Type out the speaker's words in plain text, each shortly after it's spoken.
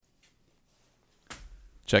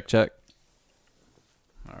Check, check.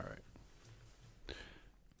 All right.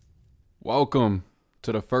 Welcome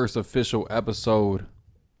to the first official episode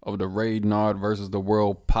of the Reynard versus the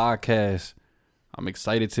World podcast. I'm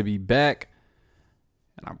excited to be back,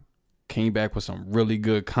 and I came back with some really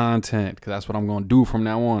good content because that's what I'm going to do from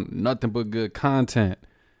now on. Nothing but good content.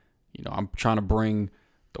 You know, I'm trying to bring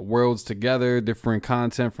the worlds together, different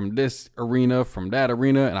content from this arena, from that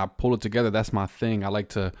arena, and I pull it together. That's my thing. I like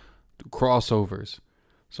to do crossovers.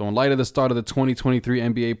 So in light of the start of the 2023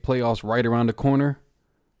 NBA playoffs right around the corner,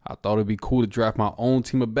 I thought it'd be cool to draft my own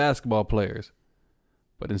team of basketball players.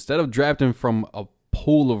 But instead of drafting from a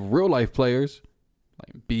pool of real life players,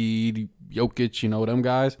 like Bede, Jokic, you know, them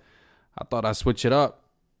guys, I thought I'd switch it up.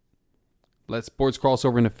 Let sports cross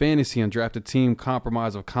over into fantasy and draft a team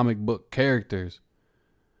comprised of comic book characters.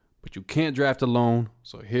 But you can't draft alone,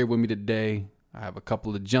 so here with me today, I have a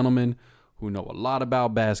couple of gentlemen who know a lot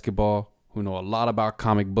about basketball, who know a lot about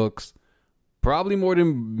comic books, probably more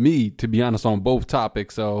than me, to be honest, on both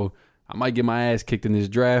topics. So I might get my ass kicked in this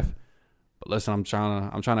draft. But listen, I'm trying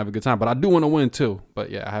to have a good time. But I do want to win too.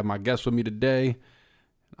 But yeah, I have my guest with me today.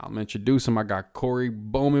 I'm introduce him. I got Cory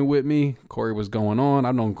Bowman with me. Cory, what's going on?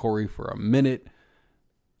 I've known Cory for a minute.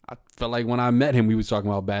 I felt like when I met him, we was talking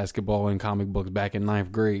about basketball and comic books back in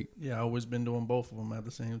 9th grade. Yeah, I've always been doing both of them at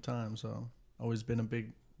the same time. So always been a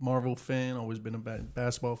big Marvel fan, always been a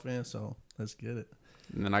basketball fan. So let's get it.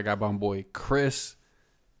 And then I got my boy Chris,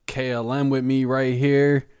 KLM with me right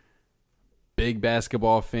here. Big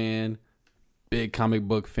basketball fan, big comic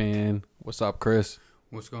book fan. What's up, Chris?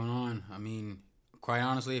 What's going on? I mean, quite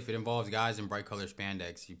honestly, if it involves guys in bright color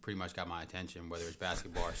spandex, you pretty much got my attention, whether it's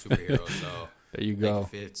basketball or superheroes. So there you go. Like,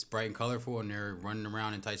 if it's bright and colorful and they're running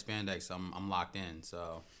around in tight spandex, I'm locked in.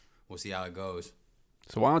 So we'll see how it goes.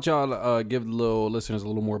 So why don't y'all give the little listeners a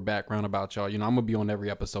little more background about y'all? You know, I'm going to be on every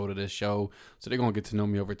episode of this show, so they're going to get to know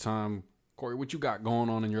me over time. Cory, what you got going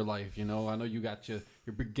on in your life? You know, I know you got your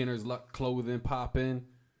beginner's luck clothing popping.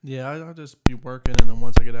 Yeah, I just be working, and then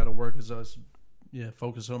once I get out of work, it's just,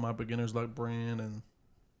 focus on my beginner's luck brand, and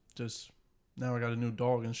just, now I got a new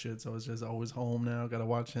dog and shit, so it's just always home now. Got to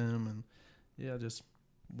watch him,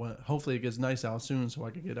 and hopefully it gets nice out soon so I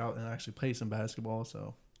can get out and actually play some basketball,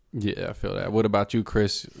 so. Yeah, I feel that. What about you,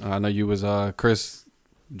 Chris? I know you was Chris,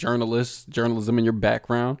 journalism in your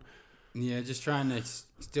background. Yeah, just trying to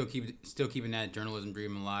still keeping that journalism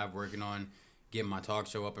dream alive, working on getting my talk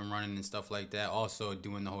show up and running and stuff like that. Also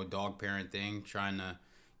doing the whole dog parent thing, trying to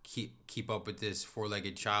keep up with this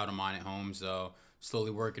 4-legged child of mine at home. So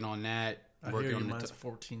slowly working on that. I hear you, mine's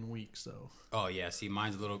 14 weeks, so. Oh, yeah. See,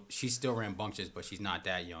 mine's a little... She's still rambunctious, but she's not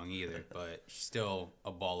that young either. But she's still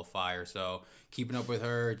a ball of fire. So keeping up with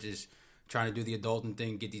her, just trying to do the adulting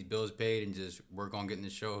thing, get these bills paid, and just work on getting the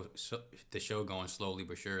show going slowly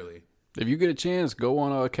but surely. If you get a chance, go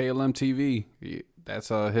on KLM TV. That's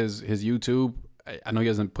his YouTube. I know he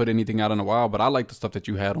hasn't put anything out in a while, but I like the stuff that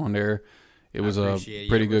you had on there. It was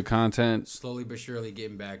pretty good content. Slowly but surely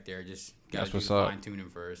getting back there. Just got to do the fine-tuning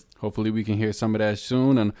first. Hopefully we can hear some of that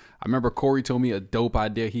soon. And I remember Cory told me a dope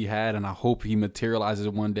idea he had, and I hope he materializes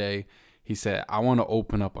it one day. He said, I want to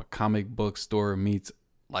open up a comic book store meets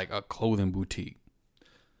like a clothing boutique.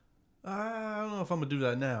 I don't know if I'm going to do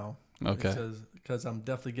that now. Okay. Because I'm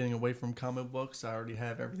definitely getting away from comic books. I already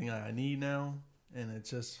have everything I need now. And it's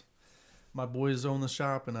just, my boys own the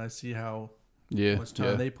shop, and I see how much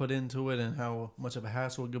time they put into it and how much of a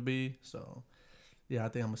hassle it could be. So, yeah, I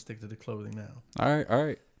think I'm going to stick to the clothing now. All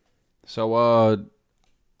right. So,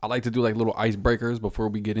 I like to do like little icebreakers before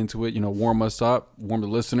we get into it, you know, warm the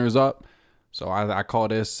listeners up. So I call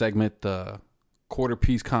this segment the quarter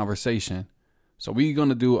piece conversation. So we're going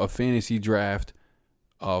to do a fantasy draft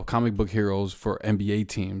of comic book heroes for NBA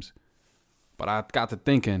teams. But I got to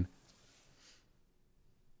thinking,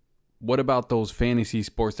 what about those fantasy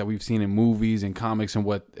sports that we've seen in movies and comics and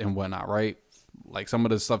whatnot, right? Like some of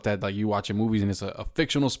the stuff that like you watch in movies and it's a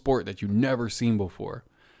fictional sport that you've never seen before.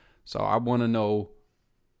 So I want to know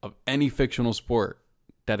of any fictional sport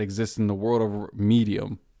that exists in the world of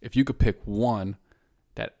medium. If you could pick one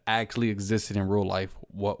that actually existed in real life,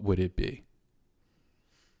 what would it be?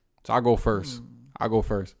 So I'll go first.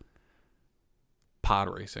 Pod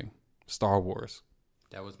racing, Star Wars.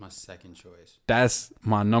 That was my second choice. That's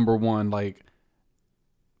my number one. Like,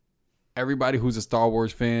 everybody who's a Star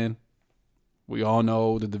Wars fan, we all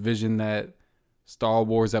know the division that Star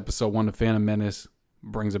Wars Episode 1, The Phantom Menace,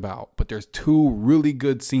 brings about. But there's two really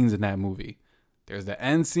good scenes in that movie. There's the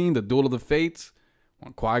end scene, the Duel of the Fates,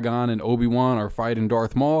 when Qui-Gon and Obi-Wan are fighting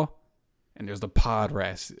Darth Maul. And there's the pod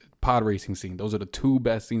racing scene. Those are the two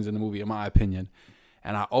best scenes in the movie, in my opinion.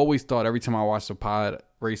 And I always thought every time I watched the pod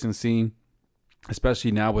racing scene,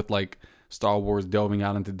 especially now with like Star Wars delving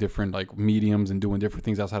out into different like mediums and doing different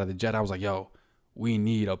things outside of the jet. I was like, yo, we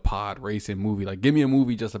need a pod racing movie. Like, give me a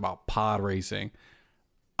movie just about pod racing.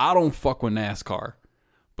 I don't fuck with NASCAR,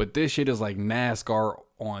 but this shit is like NASCAR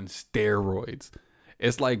on steroids.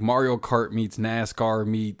 It's like Mario Kart meets NASCAR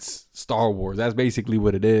meets Star Wars. That's basically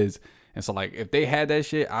what it is. And so, like, if they had that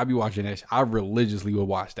shit, I'd be watching that shit. I religiously would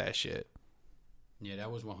watch that shit. Yeah,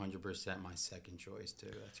 that was 100% my second choice, too.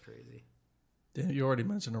 That's crazy. Yeah, you already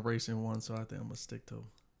mentioned a racing one, so I think I'm going to stick to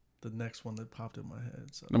the next one that popped in my head.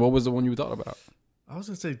 So. And what was the one you thought about? I was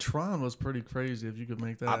going to say Tron was pretty crazy if you could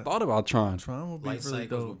make that. I thought about Tron. Tron would be Light really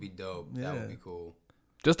cycles dope. would be dope. Yeah. That would be cool.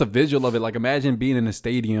 Just the visual of it. Like, imagine being in a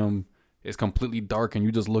stadium. It's completely dark and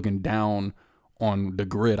you just looking down on the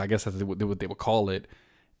grid. I guess that's what they would call it.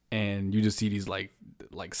 And you just see these like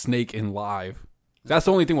Snake in live. That's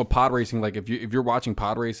the only thing with pod racing. Like if you're watching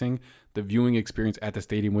pod racing, the viewing experience at the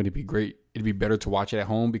stadium wouldn't be great. It'd be better to watch it at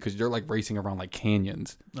home because you're like racing around like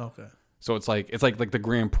canyons. Okay. So it's like the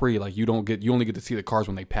Grand Prix. Like you only get to see the cars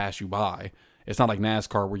when they pass you by. It's not like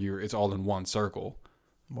NASCAR where it's all in one circle.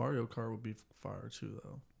 Mario Kart would be fire too,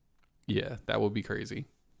 though. Yeah, that would be crazy.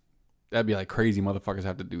 That'd be like crazy motherfuckers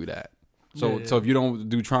have to do that. So Yeah. So if you don't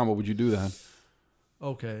do Tron, what would you do then?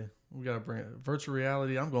 Okay, we gotta bring it. Virtual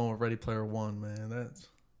reality. I'm going with Ready Player One, man. That's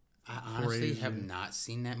I honestly crazy. have not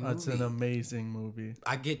seen that movie. That's an amazing movie.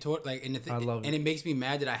 I get toward like, and I love it. and it makes me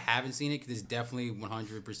mad that I haven't seen it because it's definitely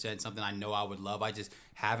 100% something I know I would love. I just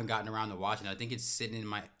haven't gotten around to watching it. I think it's sitting in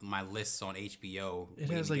my lists on HBO. It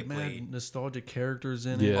has like mad played. nostalgic characters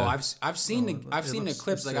in Yeah. it. Oh, I've seen it the looks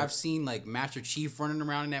clips. Like sick. I've seen like Master Chief running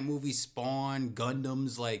around in that movie, Spawn,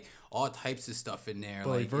 Gundams, like all types of stuff in there. But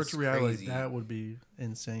like it's virtual reality, crazy. that would be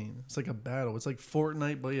insane. It's like a battle. It's like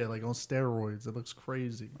Fortnite, but yeah, like on steroids. It looks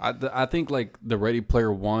crazy. I think like the Ready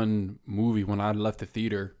Player One movie, when I left the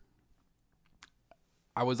theater,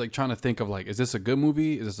 I was like trying to think of like, is this a good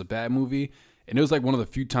movie? Is this a bad movie? And it was like one of the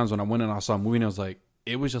few times when I went and I saw a movie and I was like,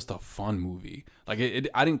 it was just a fun movie. Like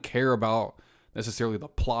I didn't care about necessarily the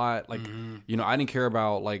plot. Like, I didn't care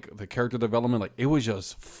about like the character development. Like it was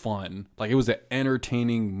just fun. Like it was an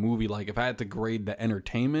entertaining movie. Like if I had to grade the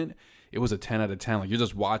entertainment, it was a 10 out of 10. Like you're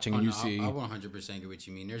just watching and you see. I 100% get what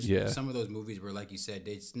you mean. There's some of those movies where, like you said,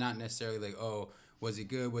 it's not necessarily like, oh, was it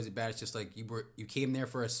good? Was it bad? It's just like you came there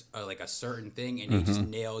for a certain thing and you just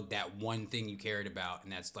nailed that one thing you cared about,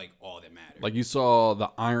 and that's like all that mattered. Like you saw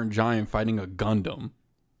the Iron Giant fighting a Gundam.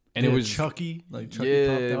 And Yeah, it was Chucky. Like Chucky yeah,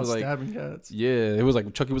 popped it out was like- stabbing cats. Yeah, it was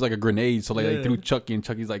like Chucky was like a grenade. So like they Yeah. threw Chucky and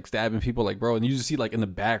Chucky's like stabbing people, like bro. And you just see like in the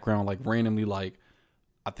background, like randomly, like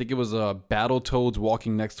I think it was Battletoads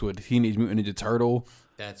walking next to a Teenage Mutant Ninja Turtle.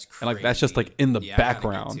 That's crazy. And like that's just like in the Yeah, I gotta get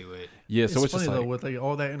background. to it. Yeah, It's so it's funny just though, like with like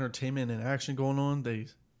all that entertainment and action going on, they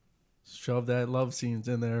shove that love scenes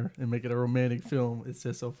in there and make it a romantic film. It's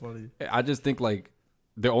just so funny. I just think like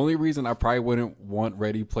the only reason I probably wouldn't want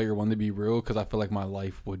Ready Player One to be real because I feel like my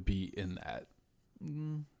life would be in that.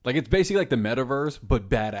 Like it's basically like the metaverse, but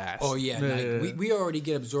badass. Oh yeah, Yeah. like we already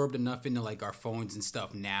get absorbed enough into like our phones and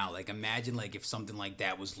stuff now. Like imagine like if something like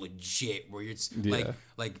that was legit, where it's Yeah.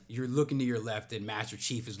 like you're looking to your left and Master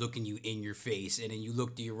Chief is looking you in your face, and then you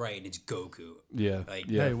look to your right and it's Goku. Yeah, Like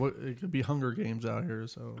yeah. Hey, it could be Hunger Games out here.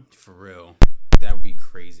 So for real, that would be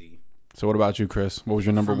crazy. So what about you, Chris? What was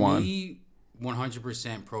your number For one? me,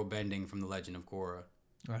 100% pro bending from the Legend of Korra.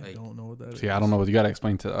 I don't know what that is. See, I don't know what you got to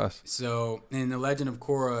explain to us. So in the Legend of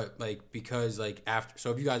Korra, like because like after,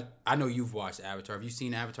 so if you guys, I know you've watched Avatar. Have you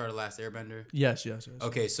seen Avatar: The Last Airbender? Yes.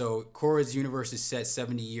 Okay, so Korra's universe is set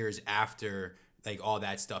 70 years after like all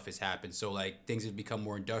that stuff has happened. So like things have become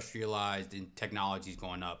more industrialized and technology's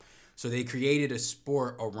going up. So they created a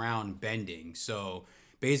sport around bending. So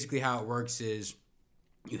basically how it works is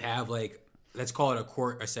you have like, let's call it a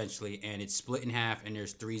court essentially, and it's split in half and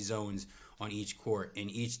there's 3 zones on each court, and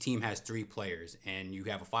each team has 3 players, and you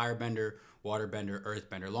have a firebender, waterbender,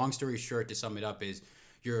 earthbender. Long story short, to sum it up, is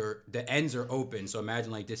the ends are open. So imagine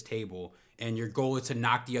like this table, and your goal is to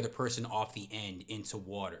knock the other person off the end into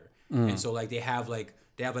water. And so like they have like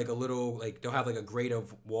a little, like they'll have like a grate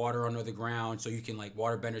of water under the ground, so you can like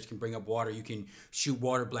waterbenders can bring up water. You can shoot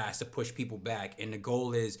water blasts to push people back, and the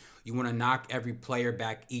goal is you want to knock every player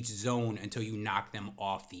back each zone until you knock them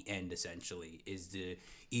off the end. Essentially, is the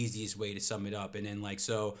easiest way to sum it up. And then like,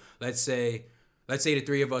 so let's say the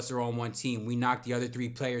 3 of us are on one team. We knock the other 3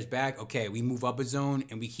 players back. Okay, we move up a zone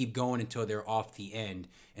and we keep going until they're off the end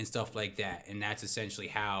and stuff like that. And that's essentially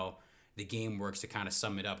how the game works, to kind of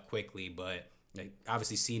sum it up quickly. But like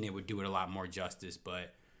obviously seeing it would do it a lot more justice.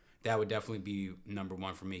 But that would definitely be number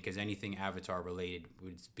one for me, because anything Avatar related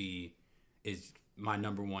is my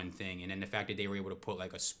number one thing. And then the fact that they were able to put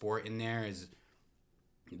like a sport in there is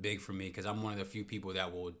big for me because I'm one of the few people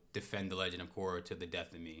that will defend the Legend of Korra to the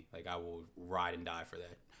death of me. Like I will ride and die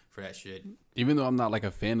for that shit. Even though I'm not like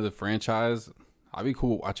a fan of the franchise, I'd be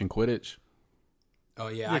cool watching Quidditch. Oh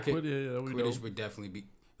yeah, I could. Quidditch would definitely be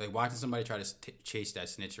like watching somebody try to chase that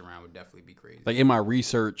snitch around would definitely be crazy. Like in my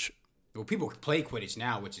research. Well, people play Quidditch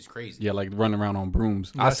now, which is crazy. Yeah, like running around on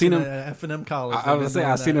brooms. I seen him at F&M College. I was gonna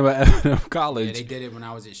say I seen him at F&M College. Yeah, they did it when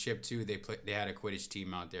I was at Ship too. They had a Quidditch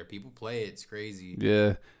team out there. People play it. It's crazy.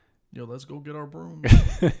 Yeah. Yo, let's go get our broom.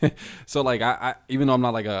 So like I even though I'm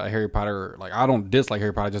not like a Harry Potter, like I don't dislike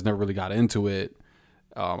Harry Potter, I just never really got into it.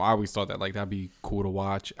 I always thought that like that'd be cool to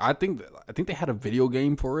watch. I think they had a video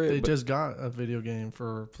game for it. They just got a video game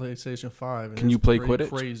for PlayStation 5. And can you play Quidditch?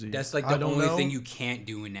 Crazy. That's like the only thing you can't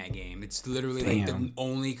do in that game. It's literally like the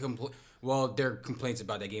only well, there are complaints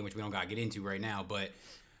about that game which we don't gotta get into right now, but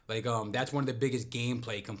like that's one of the biggest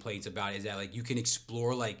gameplay complaints about it, is that like you can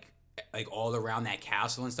explore like all around that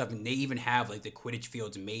castle and stuff, and they even have like the Quidditch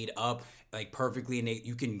fields made up like perfectly, and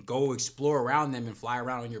you can go explore around them and fly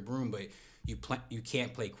around on your broom, but you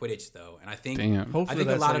can't play Quidditch though. And I think hopefully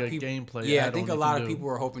a lot like of people gameplay. Yeah, I think a lot of people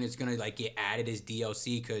are hoping it's gonna like get added as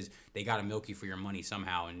DLC because they gotta milk you for your money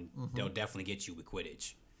somehow, and they'll definitely get you with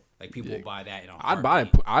Quidditch. Like people will buy that.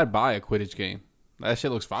 I'd buy a Quidditch game. That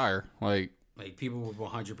shit looks fire. Like people would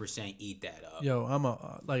 100% eat that up. Yo, I'm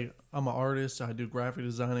an artist. I do graphic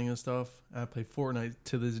designing and stuff. I play Fortnite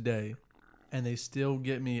to this day, and they still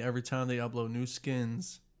get me every time they upload new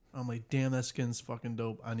skins. I'm like, damn, that skin's fucking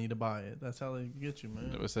dope. I need to buy it. That's how they get you,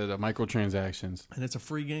 man. It said microtransactions, and it's a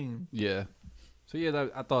free game. Yeah. So yeah,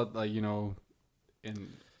 I thought like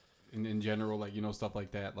in general, like stuff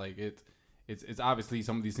like that, like it's obviously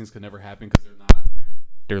some of these things could never happen because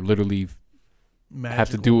they're literally magical, have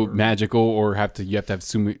to do magical or you have to have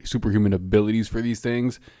superhuman abilities for these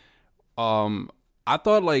things. I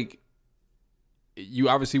thought like you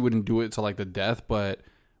obviously wouldn't do it to like the death, but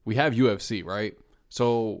we have UFC, right?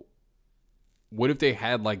 So what if they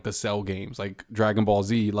had like the Cell games, like Dragon Ball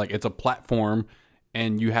Z, like it's a platform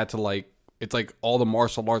and you had to like, it's like all the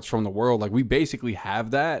martial arts from the world. Like we basically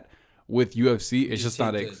have that with UFC. It's just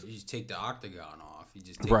not. You just take the octagon off. You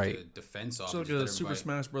just take the defense off. So like a Super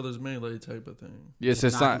Smash Brothers Melee type of thing. Yes,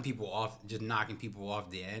 it's knocking people off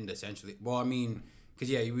the end essentially. Well, I mean,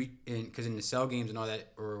 because in the Cell games and all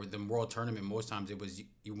that, or the World Tournament, most times it was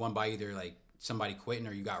you won by either like somebody quitting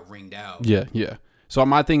or you got ringed out. Yeah. So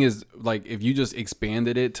my thing is like if you just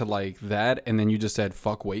expanded it to like that, and then you just said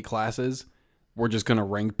fuck weight classes, we're just gonna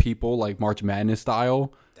rank people like March Madness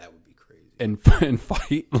style. That would be crazy. And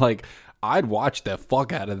fight, like I'd watch the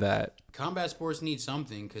fuck out of that. Combat sports need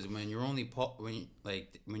something because when you're only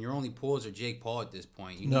pools or Jake Paul at this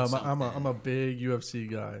point, you need something. I'm a big UFC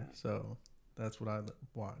guy, so that's what I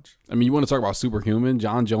watch. I mean, you want to talk about superhuman?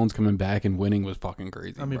 John Jones coming back and winning was fucking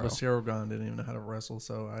crazy. I mean, but Cirogan didn't even know how to wrestle,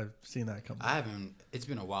 so I've seen that come. It's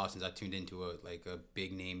been a while since I tuned into a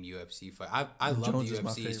big name UFC fight. I love the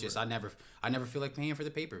UFC. It's just I never feel like paying for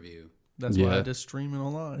the pay-per-view. That's why I just stream it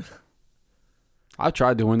online. I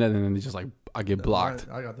tried doing that and then it's just like I get blocked.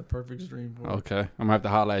 I got the perfect stream for it. Okay, I'm gonna have to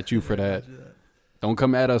holler at you for that. Don't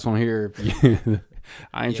come at us on here.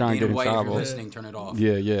 I ain't trying to get in trouble. If you're listening, turn it off.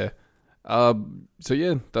 Yeah. So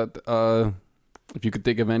yeah, that if you could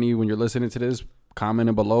think of any when you're listening to this,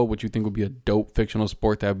 comment below what you think would be a dope fictional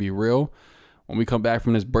sport that would be real. When we come back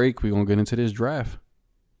from this break, we're gonna get into this draft.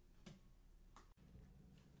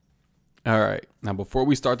 All right, now before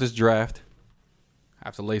we start this draft, I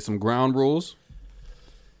have to lay some ground rules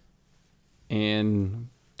and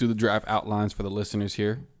do the draft outlines for the listeners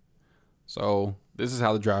here. So this is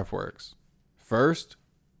how the draft works. First,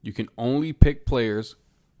 you can only pick players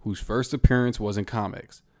whose first appearance was in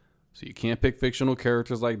comics. So you can't pick fictional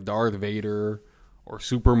characters like Darth Vader or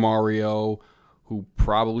Super Mario, who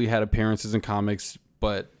probably had appearances in comics,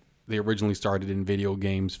 but they originally started in video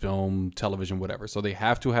games, film, television, whatever. So they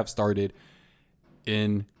have to have started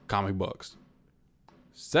in comic books.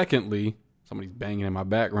 Secondly, somebody's banging in my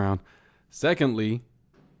background. Secondly,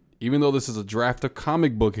 even though this is a draft of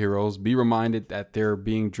comic book heroes, be reminded that they're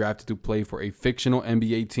being drafted to play for a fictional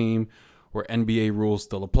NBA team where NBA rules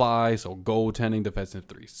still apply. So goaltending, defensive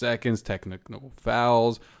 3 seconds, technical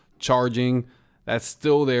fouls, charging, that's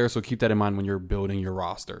still there. So keep that in mind when you're building your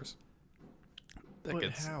rosters.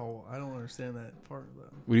 How? I don't understand that part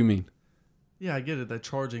though. What do you mean? Yeah, I get it that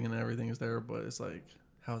charging and everything is there, but it's like,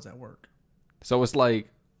 how does that work? So it's like,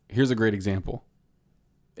 here's a great example.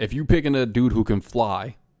 If you picking a dude who can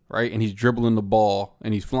fly, right, and he's dribbling the ball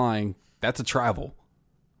and he's flying, that's a travel.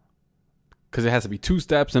 Because it has to be 2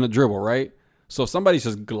 steps and a dribble, right? So if somebody's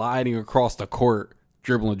just gliding across the court,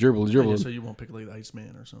 dribbling. So you won't pick like the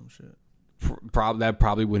Iceman or some shit. that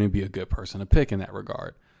probably wouldn't be a good person to pick in that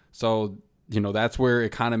regard. So, that's where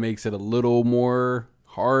it kind of makes it a little more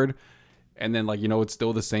hard. And then, it's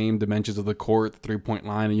still the same dimensions of the court, the 3-point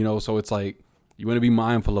line, so it's like you want to be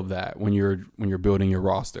mindful of that when you're building your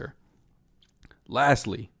roster.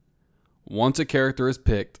 Lastly, once a character is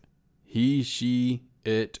picked, he, she,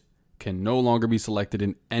 it can no longer be selected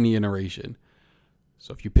in any iteration.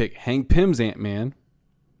 So if you pick Hank Pym's Ant-Man,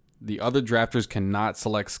 the other drafters cannot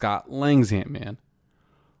select Scott Lang's Ant-Man.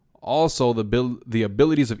 Also, the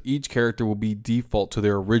abilities of each character will be default to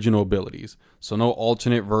their original abilities, so no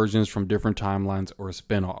alternate versions from different timelines or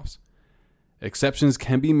spin-offs. Exceptions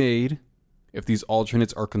can be made if these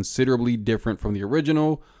alternates are considerably different from the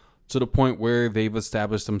original, to the point where they've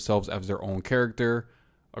established themselves as their own character.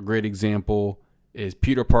 A great example is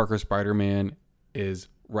Peter Parker's Spider-Man is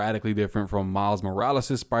radically different from Miles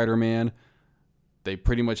Morales' Spider-Man. They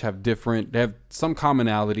pretty much have they have some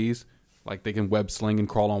commonalities, like they can web sling and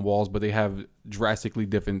crawl on walls, but they have drastically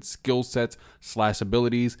different skill sets /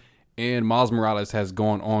 abilities. And Miles Morales has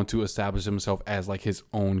gone on to establish himself as like his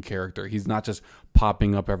own character. He's not just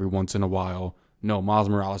popping up every once in a while. No, Miles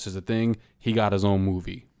Morales is a thing. He got his own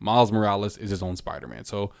movie. Miles Morales is his own Spider-Man.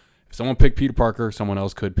 So if someone picked Peter Parker, someone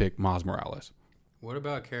else could pick Miles Morales. What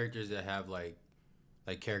about characters that have like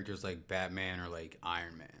characters like Batman or like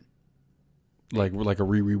Iron Man? Like a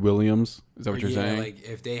Riri Williams? Is that what you're saying? Like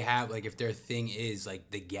if they have if their thing is like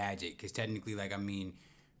the gadget, because technically does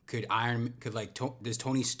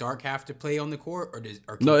Tony Stark have to play on the court,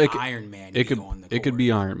 or can Iron Man be on the court? It could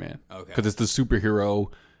be Iron Man. Okay. Because it's the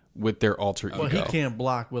superhero with their alter ego. Well, he can't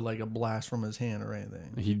block with like a blast from his hand or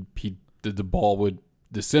anything. The ball would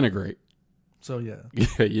disintegrate. So yeah.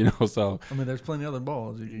 Yeah, so I mean, there's plenty of other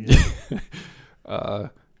balls you can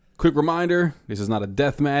get. Quick reminder, this is not a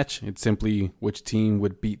death match. It's simply which team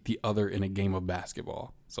would beat the other in a game of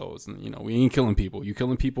basketball. So it's, we ain't killing people. You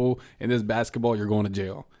killing people in this basketball, you're going to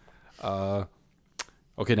jail.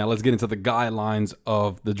 Okay, now let's get into the guidelines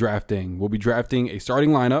of the drafting. We'll be drafting a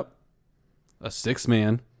starting lineup, a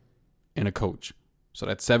 6-man, and a coach. So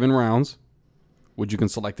that's 7 rounds, which you can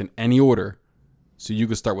select in any order. So you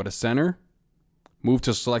can start with a center, move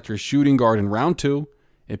to select your shooting guard in round 2,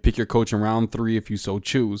 and pick your coach in round 3 if you so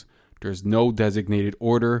choose. There's no designated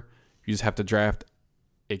order. You just have to draft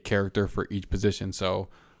a character for each position. So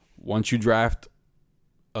once you draft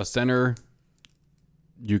a center,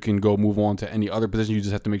 you can go move on to any other position. You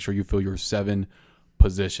just have to make sure you fill your 7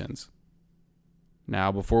 positions.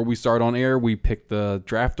 Now, before we start on air, we pick the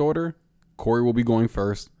draft order. Cory will be going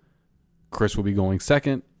first. Chris will be going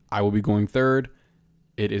second. I will be going third.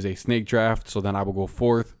 It is a snake draft, so then I will go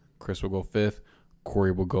 4th. Chris will go 5th.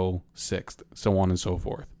 Cory will go 6th, so on and so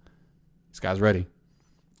forth. These guys ready?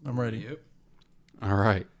 I'm ready. Yep. All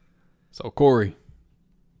right. So, Cory,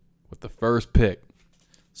 with the first pick.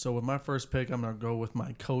 So, with my first pick, I'm going to go with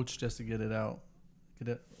my coach just to get it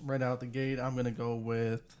right out the gate. I'm going to go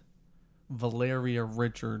with Valeria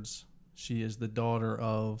Richards. She is the daughter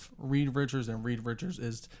of Reed Richards, and Reed Richards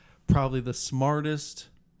is probably the smartest,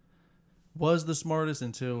 was the smartest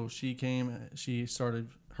until she came. She started,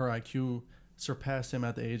 her IQ surpassed him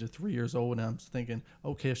at the age of 3 years old, and I'm thinking,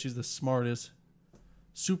 okay, if she's the smartest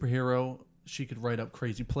superhero, she could write up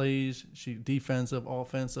crazy plays. She defensive,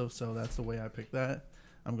 offensive, so that's the way I picked that.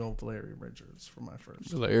 I'm going with Valeria Richards for my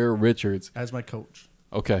first. Valeria Richards. As my coach.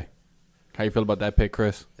 Okay. How you feel about that pick,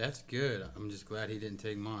 Chris? That's good. I'm just glad he didn't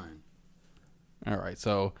take mine. All right,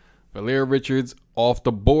 so Valeria Richards off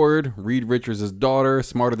the board. Reed Richards' daughter,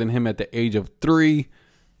 smarter than him at the age of 3.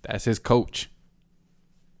 That's his coach.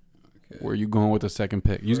 Okay. Where are you going with the second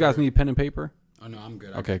pick? You guys need pen and paper? Oh, no, I'm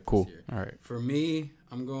good. Okay, cool. All right. For me,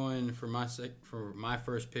 I'm going for my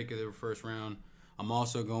first pick of the first round. I'm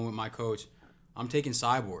also going with my coach. I'm taking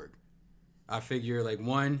Cyborg. I figure,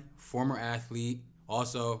 one, former athlete.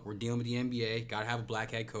 Also, we're dealing with the NBA. Got to have a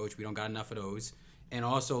black head coach. We don't got enough of those. And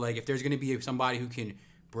also, if there's going to be somebody who can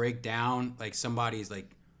break down, somebody's,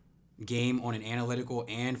 game on an analytical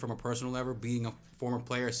and from a personal level, being a former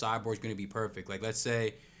player, Cyborg's going to be perfect. Let's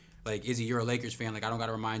say, Izzy, you're a Lakers fan. I don't got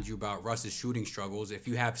to remind you about Russ's shooting struggles. If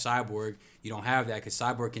you have Cyborg, you don't have that because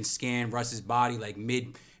Cyborg can scan Russ's body,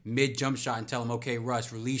 mid jump shot and tell him, okay,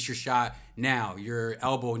 Russ, release your shot now. Your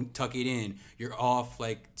elbow, tuck it in. You're off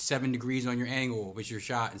 7 degrees on your angle with your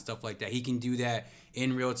shot and stuff like that. He can do that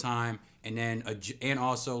in real time. And then,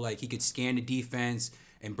 also he could scan the defense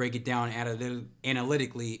and break it down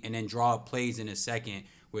analytically and then draw up plays in a second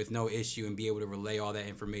with no issue and be able to relay all that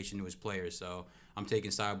information to his players. So I'm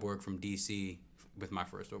taking Cyborg from DC with my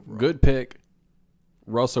first overall. Good pick.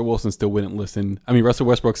 Russell Wilson still wouldn't listen. Russell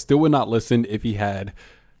Westbrook still would not listen if he had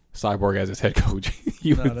Cyborg as his head coach.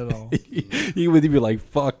 Not at all. He would be like,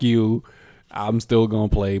 fuck you. I'm still going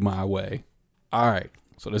to play my way. All right.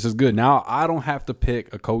 So this is good. Now I don't have to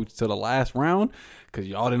pick a coach to the last round because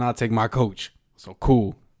y'all did not take my coach. So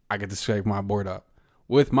cool. I get to shake my board up.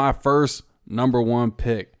 With my first number 1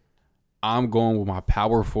 pick, I'm going with my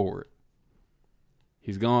power forward.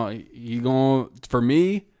 He's going, for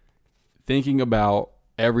me, thinking about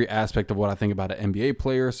every aspect of what I think about an NBA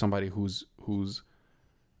player, somebody who's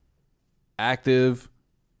active,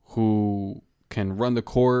 who can run the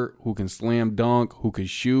court, who can slam dunk, who can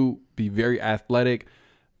shoot, be very athletic,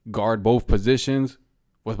 guard both positions.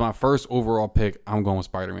 With my first overall pick, I'm going with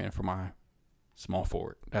Spider-Man for my small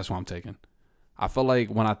forward. That's what I'm taking. I feel like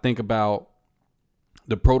when I think about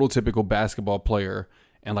the prototypical basketball player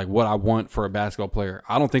and like what I want for a basketball player,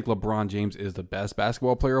 I don't think LeBron James is the best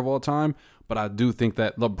basketball player of all time, but I do think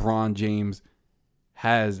that LeBron James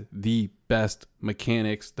has the best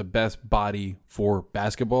mechanics, the best body for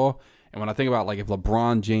basketball. And when I think about like if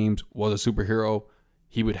LeBron James was a superhero,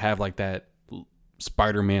 he would have like that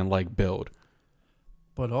Spider-Man like build.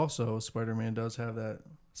 But also Spider-Man does have that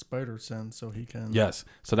spider sense, so he can. Yes.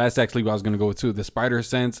 So that's actually what I was going to go with too. The spider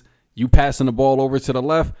sense, you passing the ball over to the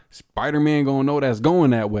left, Spider-Man going to know that's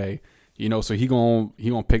going that way. You know, so he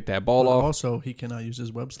gonna pick that ball off. Also, he cannot use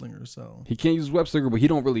his web slinger, so. He can't use his web slinger, but he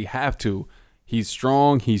don't really have to. He's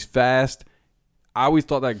strong. He's fast. I always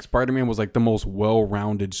thought that Spider-Man was like the most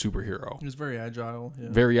well-rounded superhero. He's very agile. Yeah.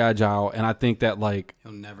 Very agile. And I think that like...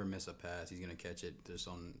 he'll never miss a pass. He's going to catch it just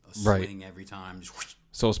on a swing every time.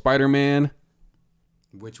 So Spider-Man...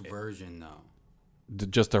 which version, though?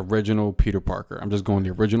 Just the original Peter Parker. I'm just going the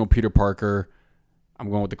original Peter Parker. I'm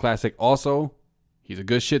going with the classic. Also, he's a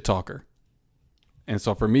good shit talker. And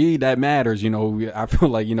so for me, that matters. You know, I feel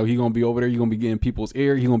like, you know, he's going to be over there. You're going to be getting people's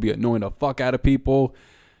ear. He's going to be annoying the fuck out of people.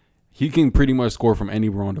 He can pretty much score from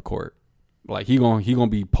anywhere on the court. Like he gonna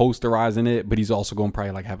be posterizing it, but he's also gonna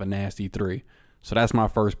probably like have a nasty 3. So that's my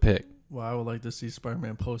first pick. Well, I would like to see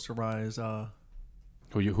Spider-Man posterize.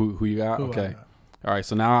 Who you got? Who Okay. All right.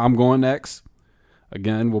 So now I'm going next.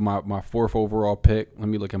 Again with my 4th overall pick. Let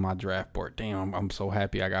me look at my draft board. Damn, I'm so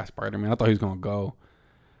happy I got Spider-Man. I thought he was gonna go.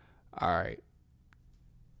 All right.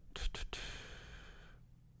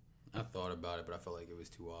 I thought about it, but I felt like it was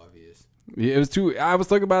too obvious. Yeah, it was too. I was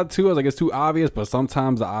thinking about it too. I was like, it's too obvious, but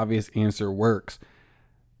sometimes the obvious answer works.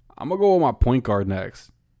 I'm gonna go with my point guard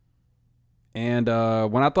next. And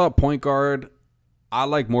when I thought point guard, I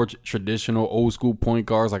like more traditional, old school point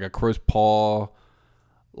guards, like a Chris Paul,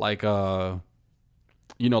 like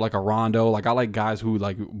like a Rondo. Like I like guys who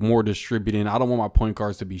like more distributing. I don't want my point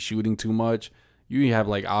guards to be shooting too much. You have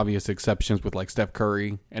like obvious exceptions with like Steph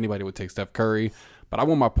Curry. Anybody would take Steph Curry. But I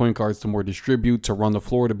want my point guards to more distribute, to run the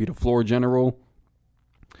floor, to be the floor general.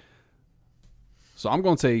 So I'm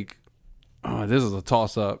going to take... this is a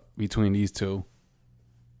toss-up between these two.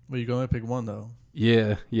 Well, you're going to pick one, though.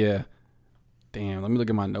 Yeah. Damn, let me look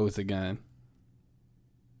at my notes again.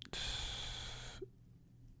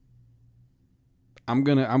 I'm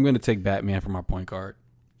gonna take Batman for my point guard.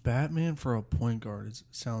 Batman for a point guard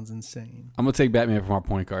sounds insane. I'm going to take Batman for my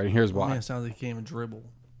point guard, and here's why. Man, it sounds like he can't even dribble.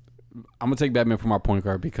 I'm going to take Batman for my point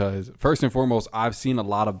guard because, first and foremost, I've seen a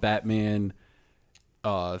lot of Batman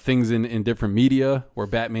things in different media where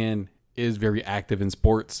Batman is very active in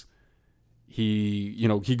sports.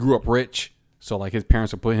 He grew up rich, so, like, his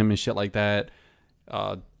parents would put him in shit like that.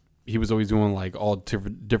 He was always doing, like, all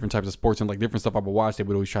different types of sports and, like, different stuff I would watch. They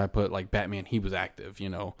would always try to put, like, Batman, he was active, you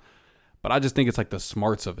know. But I just think it's, like, the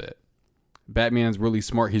smarts of it. Batman's really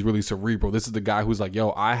smart. He's really cerebral. This is the guy who's like,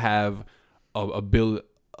 yo, I have an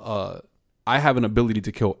ability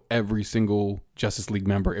to kill every single Justice League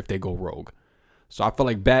member if they go rogue. So I feel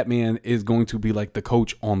like Batman is going to be like the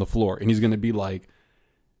coach on the floor, and he's going to be like,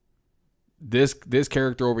 this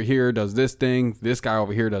character over here does this thing, this guy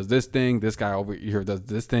over here does this thing, this guy over here does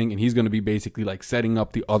this thing, and he's going to be basically like setting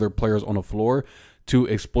up the other players on the floor to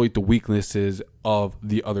exploit the weaknesses of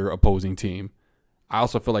the other opposing team. I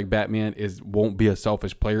also feel like Batman won't be a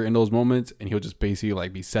selfish player in those moments, and he'll just basically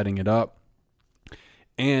like be setting it up.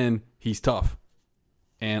 And he's tough.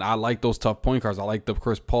 And I like those tough point guards. I like the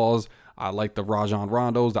Chris Pauls. I like the Rajon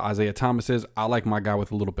Rondos, the Isaiah Thomases. I like my guy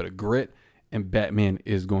with a little bit of grit. And Batman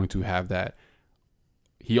is going to have that.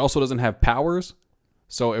 He also doesn't have powers.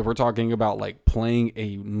 So if we're talking about like playing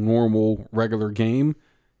a normal, regular game,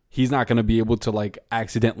 he's not going to be able to like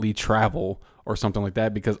accidentally travel or something like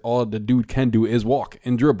that because all the dude can do is walk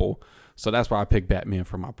and dribble. So that's why I picked Batman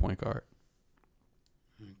for my point guard.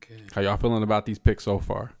 Okay. How y'all feeling about these picks so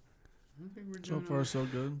far? I think we're So far, so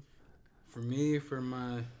good. For me, for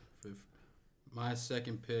my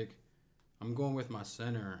second pick, I'm going with my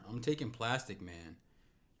center. I'm taking Plasticman.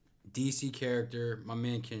 DC character. My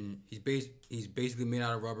man he's basically made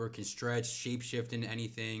out of rubber, can stretch, shapeshift into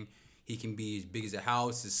anything. He can be as big as a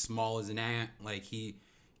house, as small as an ant. Like, he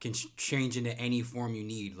can change into any form you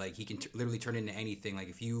need. Like, he can literally turn into anything. Like,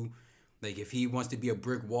 if he wants to be a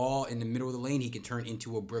brick wall in the middle of the lane, he can turn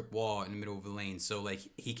into a brick wall in the middle of the lane. So, like,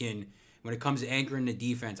 he can, when it comes to anchoring the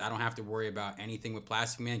defense, I don't have to worry about anything with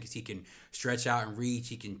Plasticman because he can stretch out and reach.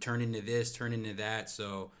 He can turn into this, turn into that.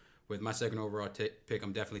 So, with my second overall pick,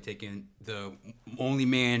 I'm definitely taking the only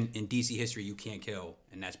man in DC history you can't kill,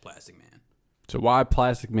 and that's Plasticman. So why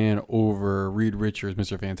Plasticman over Reed Richards,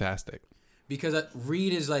 Mr. Fantastic? Because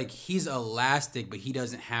Reed is like, he's elastic, but he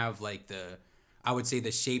doesn't have like I would say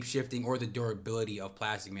the shape shifting or the durability of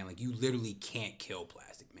Plasticman. Like, you literally can't kill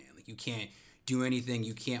Plasticman. Like, you can't do anything.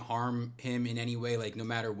 You can't harm him in any way. Like, no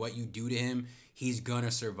matter what you do to him, he's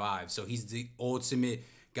gonna survive. So he's the ultimate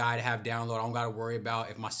guy to have download. I don't gotta worry about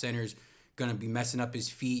if my center's gonna be messing up his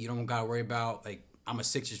feet. You don't gotta worry about, like, I'm a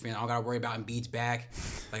Sixers fan. I don't gotta worry about Embiid's back.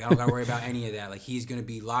 Like, I don't gotta worry about any of that. Like, he's gonna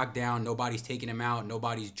be locked down. Nobody's taking him out.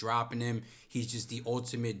 Nobody's dropping him. He's just the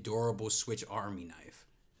ultimate durable switch army knife.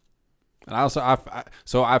 And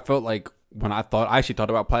I felt like when I actually thought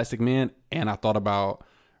about Plasticman, and I thought about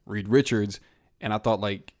Reed Richards, and I thought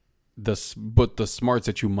like the smarts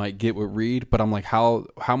that you might get with Reed, but I'm like, how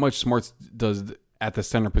much smarts does at the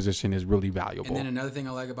center position is really valuable. And then another thing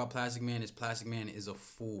I like about Plasticman is a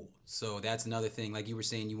fool. So that's another thing. Like you were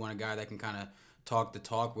saying, you want a guy that can kind of talk the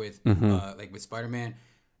talk with, like with Spider-Man.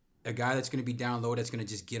 A guy that's going to be down low, that's going to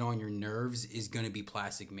just get on your nerves, is going to be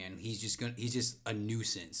Plasticman. He's just a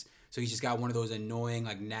nuisance. So he's just got one of those annoying,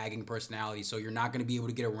 like, nagging personalities. So you're not going to be able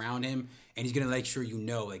to get around him, and he's going to make sure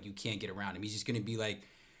like, you can't get around him. He's just going to be like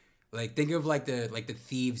think of like the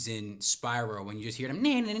thieves in Spyro when you just hear them nah.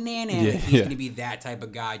 Yeah, he's going to be that type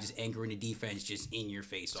of guy, just angering the defense, just in your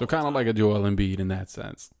face. So kind of like a Joel Embiid in that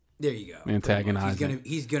sense. There you go. Antagonizing.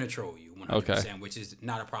 He's gonna troll you 100%, okay. Which is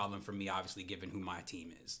not a problem for me, obviously, given who my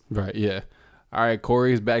team is. Right. Yeah. All right,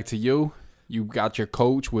 Cory, it's back to you. You got your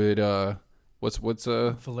coach with what's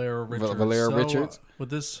Valera Richards. Valera Richards.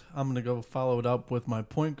 With this, I'm gonna go follow it up with my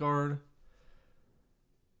point guard.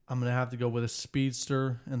 I'm gonna have to go with a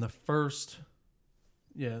speedster in the first.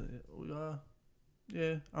 Yeah.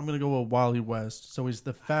 I'm gonna go with Wally West. So he's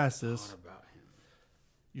the fastest.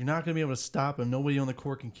 You're not going to be able to stop him. Nobody on the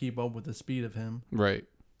court can keep up with the speed of him. Right.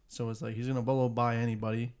 So it's like he's going to blow by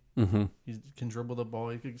anybody. Mm-hmm. He can dribble the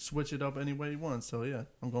ball. He can switch it up any way he wants. So, yeah,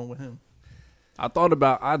 I'm going with him. I definitely thought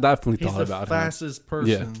about him. He's the fastest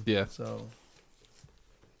person. Yeah. So.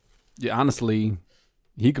 Yeah, honestly,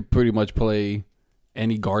 he could pretty much play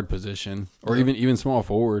any guard position or even small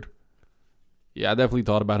forward. Yeah, I definitely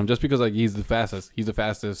thought about him just because like he's the fastest. He's the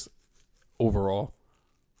fastest overall.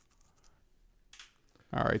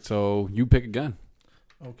 All right, so you pick again.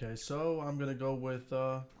 Okay, so I'm gonna go with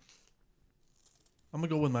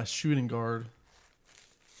my shooting guard,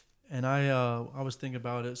 and I was thinking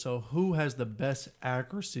about it. So who has the best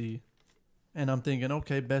accuracy? And I'm thinking,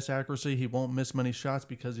 okay, best accuracy. He won't miss many shots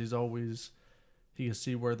because he can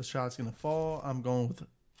see where the shot's gonna fall. I'm going with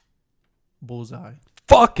Bullseye.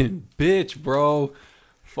 Fucking bitch, bro.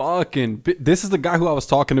 This is the guy who I was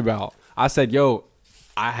talking about. I said, yo,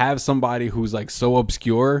 I have somebody who's like so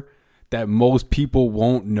obscure that most people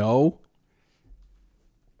won't know.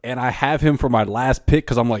 And I have him for my last pick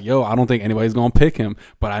because I'm like, yo, I don't think anybody's going to pick him.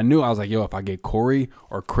 But I was like, yo, if I get Cory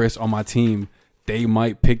or Chris on my team, they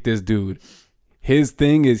might pick this dude. His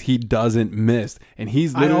thing is he doesn't miss. And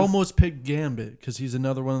I almost picked Gambit because he's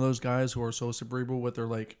another one of those guys who are so cerebral with their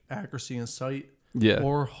like accuracy and sight. Yeah.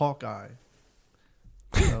 Or Hawkeye.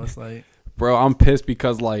 So it's like. Bro, I'm pissed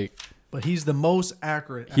because like. But he's the most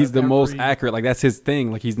accurate. He's the most accurate. Like, that's his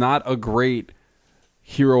thing. Like, he's not a great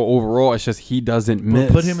hero overall. It's just he doesn't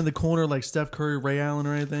miss. Put him in the corner like Steph Curry, Ray Allen,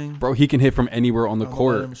 or anything. Bro, he can hit from anywhere on the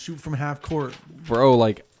court. Let him shoot from half court. Bro,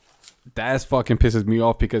 like, that's fucking pisses me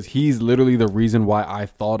off because he's literally the reason why I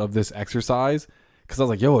thought of this exercise. Because I was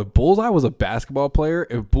like, yo, if Bullseye was a basketball player,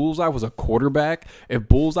 if Bullseye was a quarterback, if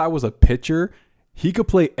Bullseye was a pitcher, he could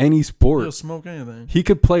play any sport. He'll smoke anything. He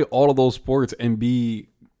could play all of those sports and be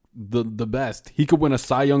the best. He could win a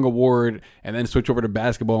Cy Young award and then switch over to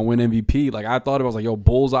basketball and win MVP. Like, I thought, I was like, yo,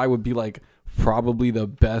 Bullseye would be like probably the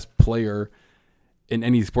best player in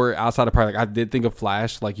any sport outside of probably, like, I did think of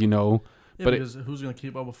Flash, like, you know. Yeah, but because who's going to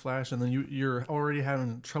keep up with Flash? And then you're already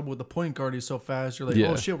having trouble with the point guard. He's so fast. You're like,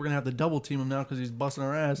 oh, shit, we're going to have to double team him now because he's busting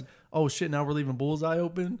our ass. Oh, shit, now we're leaving Bullseye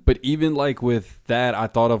open. But even, like, with that, I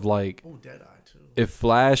thought of, like, Deadeye, too. If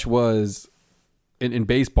Flash was in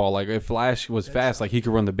baseball, like, if Flash was fast, like, he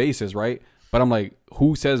could run the bases, right? But I'm like,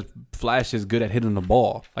 who says Flash is good at hitting the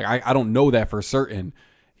ball? Like, I don't know that for certain.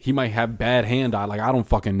 He might have bad hand-eye. Like, I don't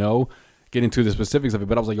fucking know. Get into the specifics of it.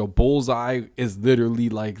 But I was like, yo, Bullseye is literally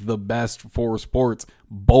like the best for sports.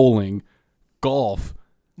 Bowling, golf,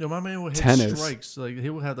 yo, my man would hit tennis. Strikes. Like, he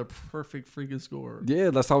would have the perfect freaking score. Yeah,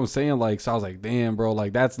 that's what I'm saying. Like, so I was like, damn, bro.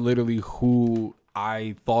 Like, that's literally who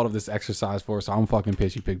I thought of this exercise for. So I'm fucking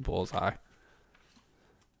pissed you picked Bullseye.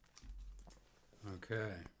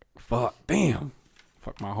 Okay. Fuck. Damn.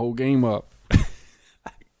 Fuck my whole game up.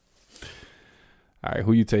 All right,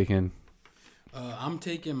 who you taking? I'm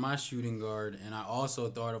taking my shooting guard, and I also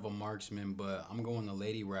thought of a marksman, but I'm going the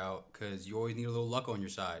lady route because you always need a little luck on your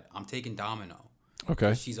side. I'm taking Domino.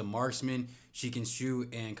 Okay. She's a marksman. She can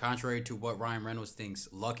shoot, and contrary to what Ryan Reynolds thinks,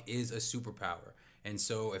 luck is a superpower. And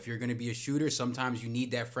so if you're going to be a shooter, sometimes you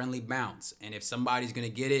need that friendly bounce. And if somebody's going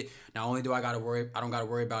to get it, not only do I don't got to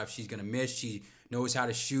worry about if she's going to miss. She knows how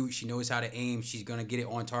to shoot. She knows how to aim. She's going to get it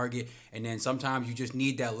on target. And then sometimes you just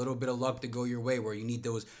need that little bit of luck to go your way, where you need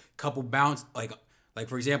those couple bounce. Like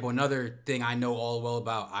for example, another thing I know all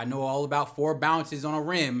about 4 bounces on a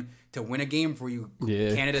rim to win a game for you.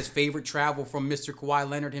 Yeah. Canada's favorite travel from Mr. Kawhi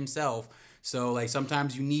Leonard himself. So like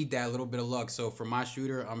sometimes you need that little bit of luck. So for my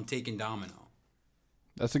shooter, I'm taking Domino.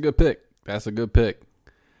 That's a good pick. All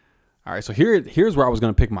right, so here's where I was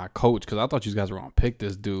going to pick my coach, because I thought you guys were going to pick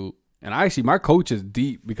this dude. And my coach is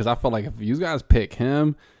deep, because I felt like if you guys pick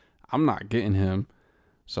him, I'm not getting him.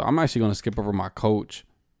 So I'm actually going to skip over my coach.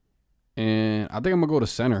 And I think I'm going to go to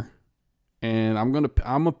center. And I'm going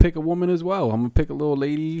to pick a woman as well. I'm going to pick a little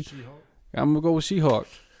lady. She-Hulk. I'm going to go with She-Hulk.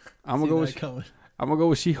 I'm going to go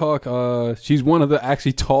with She-Hulk. She's one of the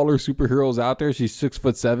actually taller superheroes out there. She's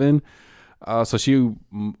 6'7". So she,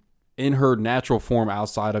 in her natural form,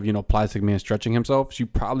 outside of, Plasticman stretching himself, she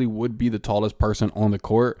probably would be the tallest person on the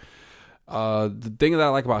court. The thing that I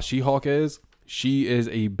like about She-Hulk is she is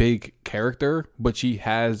a big character, but she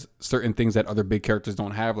has certain things that other big characters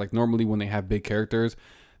don't have. Like normally when they have big characters,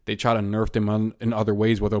 they try to nerf them in other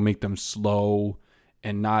ways where they'll make them slow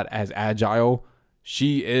and not as agile.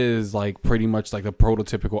 She is like pretty much like the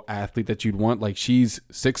prototypical athlete that you'd want. Like she's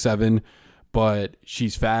 6'7", but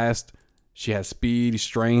she's fast. She has speed,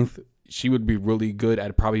 strength. She would be really good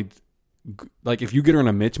at probably, like if you get her in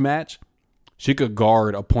a mismatch, she could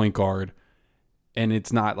guard a point guard, and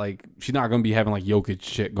it's not like she's not going to be having like Jokic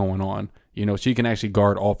shit going on. She can actually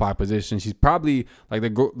guard all 5 positions. She's probably like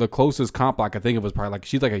the closest comp I could think of was probably like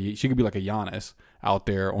she could be like a Giannis out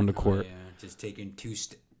there on the court. Yeah, just taking two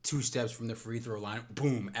steps from the free throw line,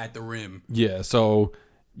 boom, at the rim. Yeah, so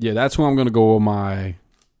yeah, that's who I'm going to go with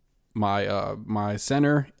my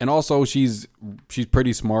center. And also she's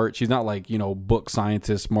pretty smart. She's not like, book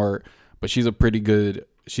scientist smart, but she's a pretty good,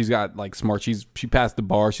 she's got like smart. She passed the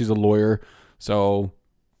bar. She's a lawyer. So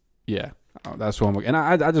yeah, that's what I'm and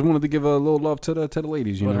I just wanted to give a little love to the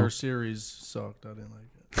ladies, But her series sucked. I didn't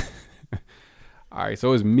like it. All right,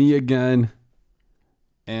 so it's me again.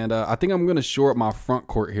 And I think I'm going to shore up my front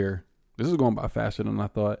court here. This is going by faster than I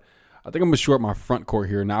thought. I think I'm going to shore up my front court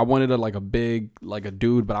here. Now, I wanted a big, like a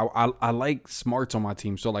dude, but I like smarts on my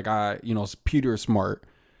team. So, like, Peter Smart.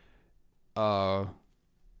 So,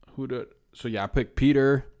 yeah, I picked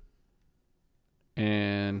Peter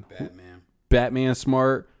and Batman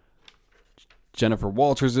Smart. Jennifer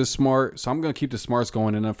Walters is smart. So, I'm going to keep the smarts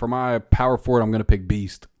going. And then for my power forward, I'm going to pick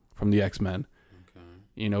Beast from the X-Men.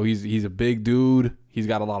 Okay. He's a big dude. He's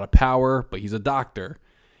got a lot of power, but he's a doctor.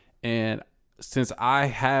 And since I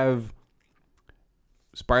have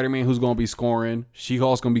Spider-Man who's going to be scoring,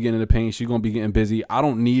 She-Hulk's going to be getting in the paint, she's going to be getting busy, I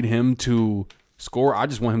don't need him to score. I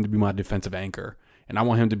just want him to be my defensive anchor. And I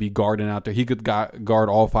want him to be guarding out there. He could guard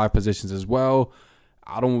all 5 positions as well.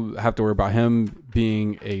 I don't have to worry about him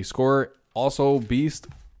being a scorer. Also, Beast,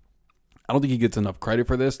 I don't think he gets enough credit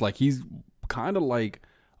for this. Like, he's kind of like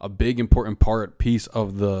a big, important piece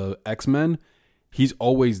of the X-Men. He's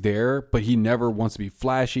always there, but he never wants to be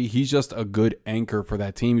flashy. He's just a good anchor for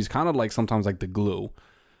that team. He's kind of like sometimes like the glue.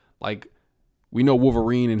 Like, we know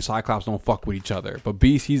Wolverine and Cyclops don't fuck with each other, but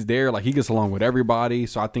Beast, he's there. Like, he gets along with everybody.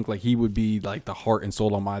 So I think like he would be like the heart and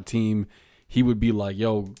soul on my team. He would be like,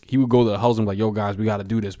 he would go to the house and be like, yo, guys, we got to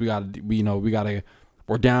do this. We're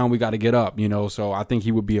down. We got to get up, So I think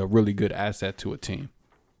he would be a really good asset to a team.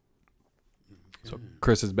 Okay. So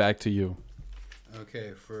Chris, is back to you.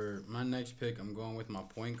 Okay, for my next pick, I'm going with my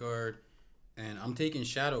point guard, and I'm taking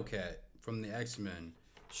Shadowcat from the X-Men.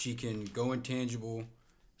 She can go intangible,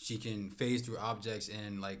 she can phase through objects,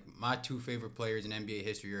 and like my 2 favorite players in NBA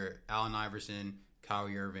history are Allen Iverson,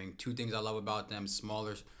 Kyrie Irving. 2 things I love about them: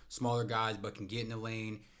 smaller guys, but can get in the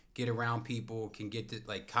lane, get around people, can get to,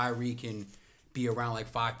 like Kyrie can be around like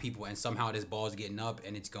 5 people and somehow this ball's getting up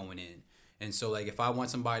and it's going in. And so, like, if I want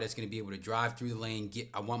somebody that's going to be able to drive through the lane,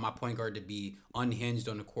 I want my point guard to be unhinged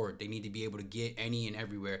on the court. They need to be able to get any and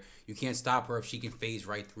everywhere. You can't stop her if she can phase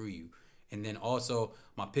right through you. And then also,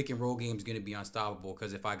 my pick and roll game is going to be unstoppable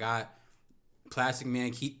because if I got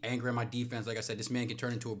Plasticman keep angering my defense, like I said, this man can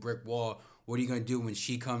turn into a brick wall. What are you going to do when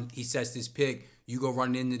she comes, he sets this pick, you go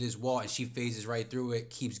running into this wall and she phases right through it,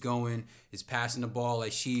 keeps going, is passing the ball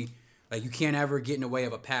like you can't ever get in the way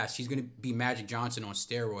of a pass. She's going to be Magic Johnson on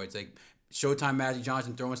steroids. Like, Showtime Magic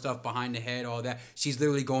Johnson throwing stuff behind the head, all that. She's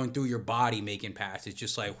literally going through your body making passes,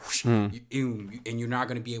 just like, whoosh, and you're not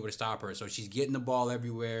going to be able to stop her. So she's getting the ball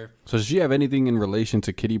everywhere. So does she have anything in relation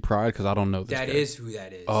to Kitty Pryde? Because I don't know this. That guy. is who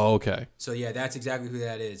that is. Oh, okay. So yeah, that's exactly who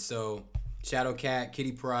that is. So Shadow Cat,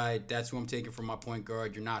 Kitty Pryde, that's who I'm taking for my point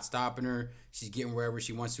guard. You're not stopping her. She's getting wherever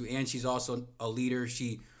she wants to, and she's also a leader.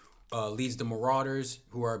 She leads the Marauders,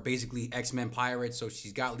 who are basically X-Men pirates. So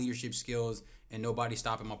she's got leadership skills. And nobody's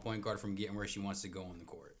stopping my point guard from getting where she wants to go on the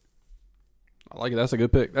court. I like it. That's a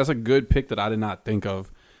good pick. That's a good pick that I did not think of.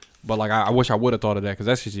 But, like, I wish I would have thought of that because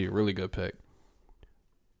that's actually a really good pick.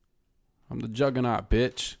 I'm the juggernaut,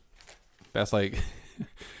 bitch. That's like,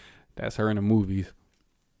 that's her in the movies.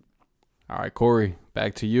 All right, Cory,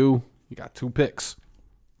 back to you. You got 2 picks.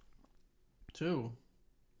 2?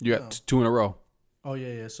 You got 2 in a row. Oh,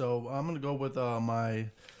 yeah. So I'm going to go with my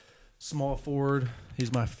small forward.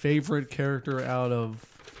 He's my favorite character out of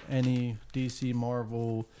any DC,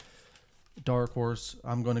 Marvel, Dark Horse.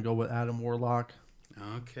 I'm going to go with Adam Warlock.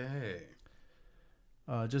 Okay.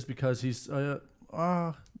 Just because he's... I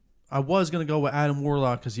was going to go with Adam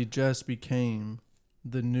Warlock because he just became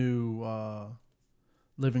the new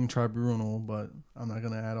Living Tribunal, but I'm not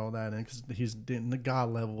going to add all that in because he's in the god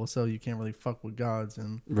level, so you can't really fuck with gods.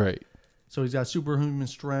 Right. So he's got superhuman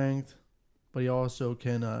strength. But he also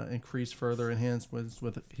can increase further enhancements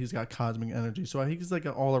with. He's got cosmic energy, so he's like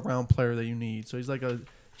an all-around player that you need. So he's like a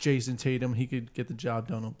Jason Tatum. He could get the job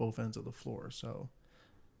done on both ends of the floor. So,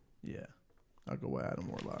 yeah, I'll go with Adam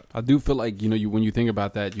Warlock. I do feel like when you think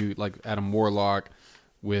about that, you like Adam Warlock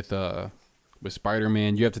with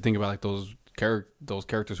Spider-Man. You have to think about like those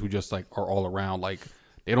characters who just like are all around. Like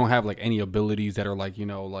they don't have like any abilities that are like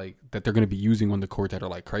like that they're gonna be using on the court that are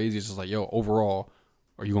like crazy. It's just like overall,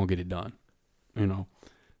 are you gonna get it done?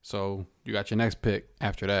 So you got your next pick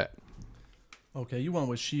after that. Okay, you went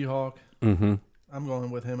with She-Hulk. Mm-hmm. I'm going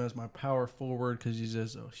with him as my power forward because he's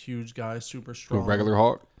just a huge guy, super strong. A regular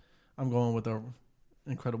Hulk? I'm going with the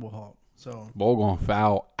Incredible Hulk. So Bo gonna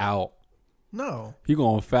foul out. No. He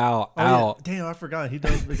gonna foul out. Yeah. Damn, I forgot. He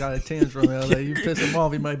does got a tantrum. Like, you piss him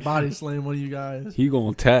off, he might body slam one of you guys. He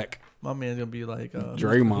gonna tech. My man's gonna be like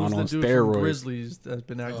Draymond on steroids. Grizzlies that's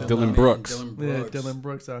been acting. Dylan Brooks. Yeah, Dylan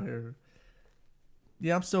Brooks out here.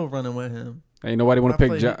 Yeah, I'm still running with him. Ain't nobody want to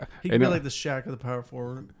pick. He can be like the Shaq of the power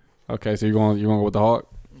forward. Okay, so you're going to go with the Hawk.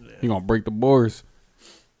 Yeah. You gonna break the boards.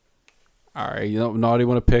 All right, nobody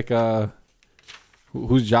want to pick.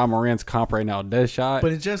 Who's Ja Morant's comp right now? Deadshot.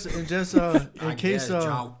 But it just in case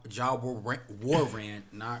Ja Warrant,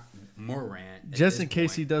 not Morant. Just in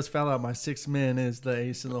case he does foul out, my 6th man is the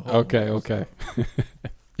ace in the hole. Okay.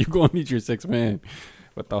 You're gonna need your 6th man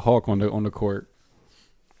with the Hawk on the court.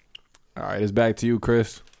 All right, it's back to you,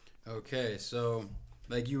 Chris. Okay, so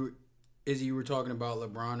like Izzy, you were talking about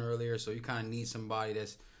LeBron earlier, so you kind of need somebody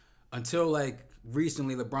that's until like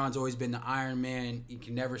recently, LeBron's always been the Iron Man. You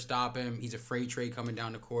can never stop him. He's a freight train coming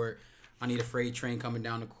down the court. I need a freight train coming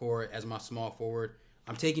down the court as my small forward.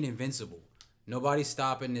 I'm taking Invincible. Nobody's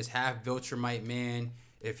stopping this half Viltrumite man.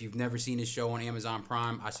 If you've never seen his show on Amazon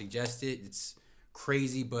Prime, I suggest it. It's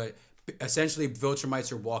crazy, but essentially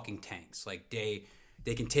Viltrumites are walking tanks. Like they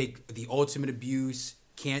can take the ultimate abuse,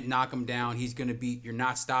 can't knock him down. You're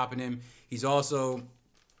not stopping him. He's also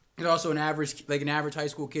an average high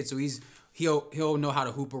school kid, so he'll know how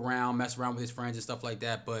to hoop around, mess around with his friends and stuff like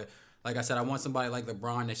that. But like I said, I want somebody like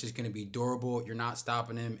LeBron that's just going to be durable. You're not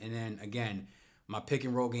stopping him. And then again, my pick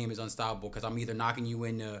and roll game is unstoppable because I'm either knocking you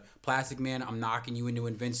into Plasticman, I'm knocking you into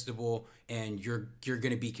Invincible, and you're going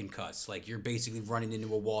to be concussed. Like you're basically running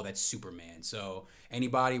into a wall that's Superman. So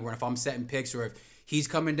anybody, where if I'm setting picks or if he's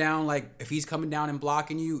coming down and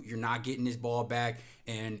blocking you, you're not getting his ball back.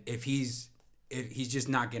 And if he's just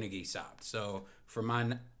not going to get stopped. So for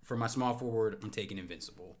my small forward, I'm taking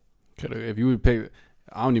Invincible. If you would pick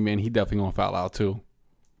Omni-Man, he definitely going to foul out too.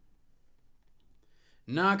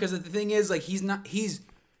 Nah, because the thing is, like, he's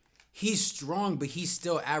strong, but he's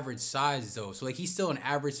still average size though. So like he's still an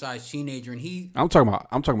average size teenager, and I'm talking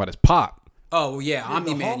about his pop. Oh yeah,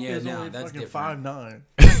 Omni-Man. Yeah, no, that's different. 5'9".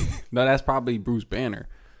 No, that's probably Bruce Banner.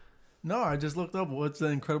 No, I just looked up what's the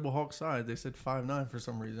Incredible Hulk size. They said 5'9" for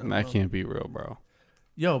some reason. That can't be real, bro.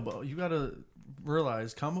 Yo, but you gotta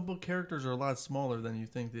realize comic book characters are a lot smaller than you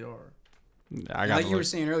think they are. Like you were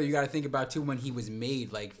saying earlier, you got to think about too when he was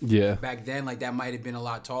made. Like back then, like that might have been a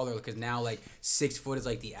lot taller because now like 6 foot is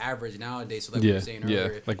like the average nowadays. So like we were saying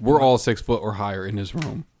earlier, like we're all 6 foot or higher in this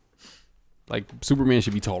room. Like Superman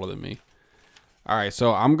should be taller than me. All right,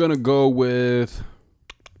 so I'm gonna go with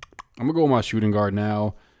my shooting guard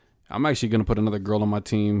now. I'm actually gonna put another girl on my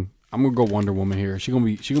team. I'm gonna go Wonder Woman here. She's gonna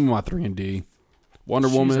be my 3-and-D. Wonder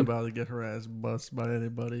Woman. She's about to get her ass bust by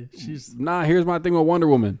anybody. Here's my thing with Wonder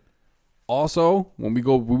Woman. Also, when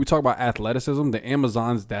we talk about athleticism, the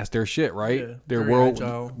Amazons, that's their shit, right? Yeah, they're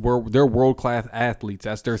world-class athletes.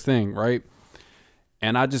 That's their thing, right?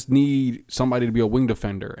 And I just need somebody to be a wing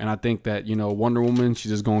defender. And I think that, Wonder Woman, she's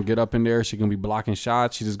just going to get up in there. She's going to be blocking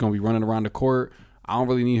shots. She's just going to be running around the court. I don't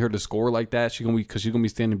really need her to score like that. Because she's going to be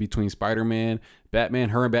standing between Spider-Man, Batman.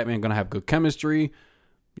 Her and Batman going to have good chemistry.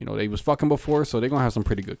 They was fucking before, so they're going to have some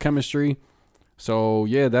pretty good chemistry. So,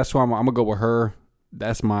 yeah, that's why I'm going to go with her.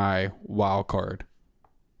 That's my wild card.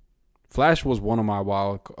 Flash was one of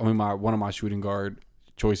my shooting guard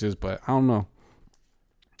choices, but I don't know.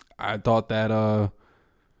 I thought that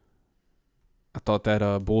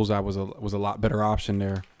Bullseye was a lot better option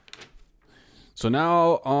there. So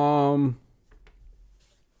now I'm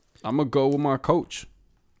gonna go with my coach.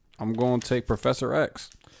 I'm gonna take Professor X.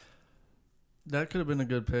 That could have been a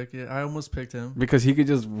good pick. Yeah, I almost picked him because he could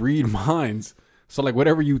just read minds. So like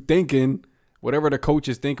whatever you thinking. Whatever the coach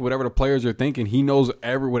is thinking, whatever the players are thinking, he knows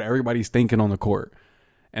what everybody's thinking on the court.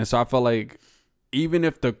 And so I felt like even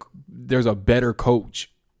if there's a better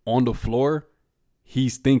coach on the floor,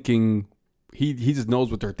 he's thinking he just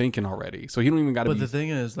knows what they're thinking already. So he don't even got to. But the thing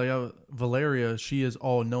is, like Valeria, she is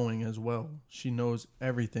all knowing as well. She knows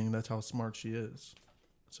everything. That's how smart she is.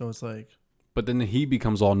 So it's like. But then he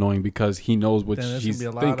becomes all knowing because he knows what she's thinking.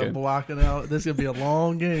 There's gonna be a lot of blocking out. This is gonna be a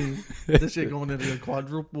long game. This shit going into a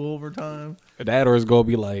quadruple overtime. That or it's gonna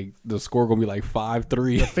be like the score gonna be like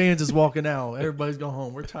 5-3. The fans is walking out. Everybody's going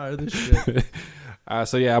home. We're tired of this shit.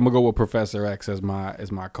 So yeah, I'm gonna go with Professor X as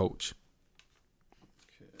my coach.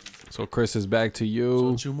 Okay. So Chris is back to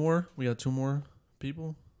you. So 2 more. We got 2 more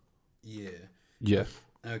people. Yeah. Yeah.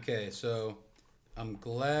 Okay, so I'm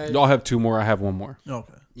glad y'all have 2 more. I have 1 more.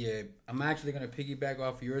 Okay. Yeah, I'm actually gonna piggyback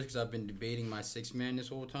off of yours because I've been debating my 6-man this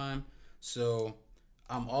whole time. So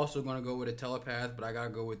I'm also gonna go with a telepath, but I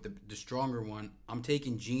gotta go with the stronger one. I'm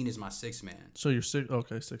taking Jean as my 6-man. So you're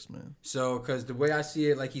 6-man. So because the way I see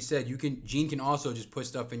it, like he said, Jean can also just put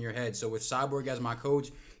stuff in your head. So with Cyborg as my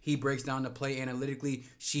coach, he breaks down the play analytically.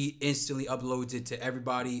 She instantly uploads it to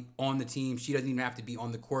everybody on the team. She doesn't even have to be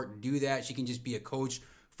on the court to do that. She can just be a coach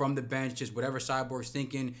from the bench, just whatever Cyborg's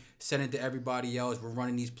thinking, send it to everybody else. We're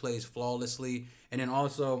running these plays flawlessly. And then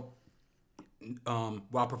also,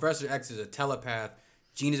 while Professor X is a telepath,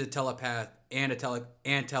 Jean is a telepath and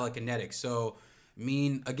telekinetic. So,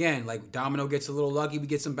 again, like Domino gets a little lucky, we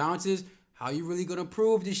get some bounces. How you really gonna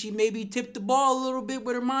prove? Did she maybe tip the ball a little bit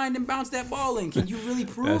with her mind and bounce that ball in? Can you really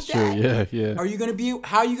prove That's that? True. Yeah. Are you gonna be?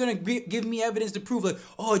 How are you gonna give me evidence to prove like,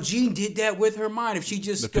 oh, Jean did that with her mind? If she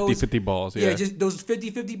just the 50-50 balls, yeah, just those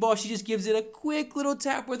 50-50 balls, she just gives it a quick little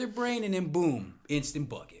tap with her brain and then boom, instant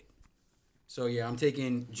bucket. So yeah, I'm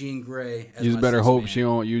taking Jean Grey. As you just better hope she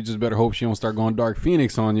don't. You just better hope she don't start going Dark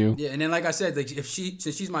Phoenix on you. Yeah, and then like I said, like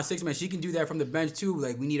since she's my 6-man, she can do that from the bench too.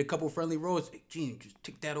 Like we need a couple friendly rolls. Hey, Jean, just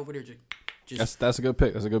take that over there. That's a good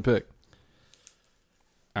pick. That's a good pick.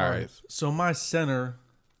 All right. So my center,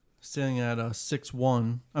 sitting at a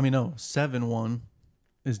 7-1,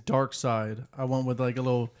 is Darkseid. I went with like a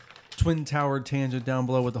little twin tower tangent down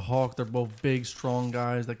below with the Hawk. They're both big, strong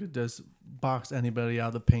guys that could just box anybody out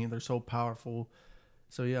of the paint. They're so powerful.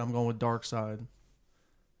 So yeah, I'm going with Darkseid.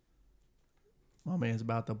 My man's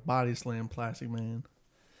about to body slam Plasticman.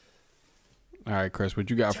 All right, Chris, what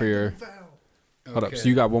you got for your? Hold up. So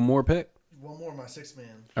you got 1 more pick? 1 more, my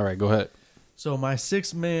 6-man. All right, go ahead. So my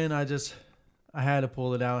 6-man, I had to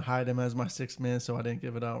pull it out, hide him as my 6-man, so I didn't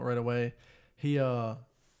give it out right away. He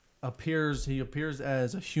appears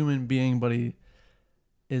as a human being, but he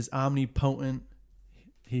is omnipotent.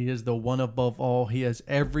 He is the one above all. He has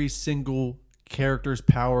every single character's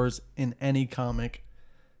powers in any comic,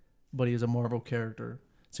 but he is a Marvel character,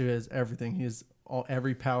 so he has everything. He has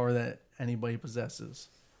every power that anybody possesses,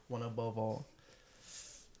 one above all.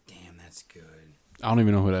 Damn, that's good. I don't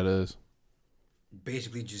even know who that is.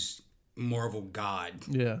 Basically, just Marvel God.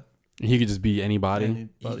 Yeah. He could just be anybody.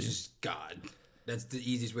 He's just God. That's the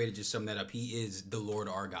easiest way to just sum that up. He is the Lord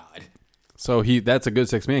our God. So that's a good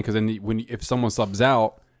 6-man because then if someone subs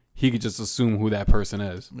out, he could just assume who that person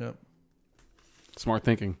is. Yep. Smart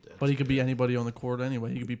thinking. But he could be anybody on the court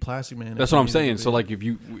anyway. He could be Plasticman. That's what I'm saying. So, like, if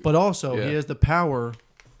you... But also, he has the power.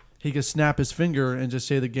 He could snap his finger and just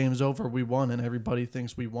say the game's over, we won, and everybody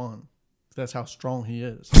thinks we won. That's how strong he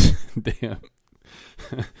is. Damn.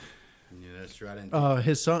 Yeah, that's true. I didn't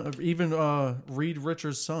his son, even Reed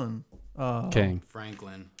Richards' son,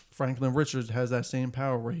 Franklin Richards has that same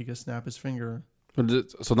power where he can snap his finger.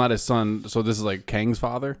 So not his son. So this is like Kang's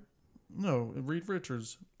father? No, Reed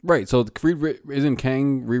Richards. Right. So isn't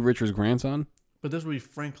Kang Reed Richards' grandson? But this would be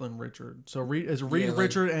Franklin Richard. So Reed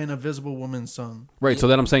Richard and a Visible Woman's son. Right. So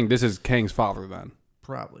then I'm saying this is Kang's father then.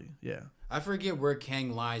 Probably. Yeah. I forget where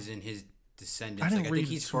Kang lies in his descendants. I think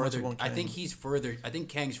he's further. I think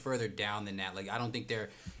Kang's further down than that. Like I don't think they're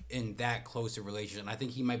in that close a relationship. I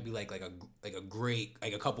think he might be like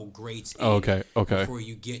a couple greats. Okay. Before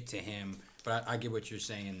you get to him, but I get what you're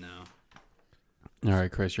saying now. All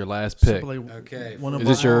right, Chris, your last pick. Okay. Is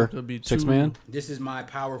this your sixth man? This is my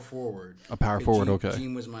power forward. A power forward, okay.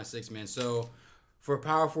 Gene was my sixth man. So for a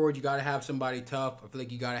power forward, you got to have somebody tough. I feel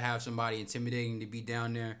like you got to have somebody intimidating to be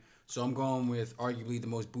down there. So I'm going with arguably the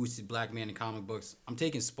most boosted black man in comic books. I'm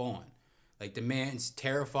taking Spawn. Like the man's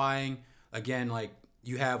terrifying. Again, like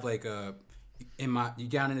you have like you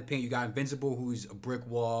down in the paint, you got Invincible, who's a brick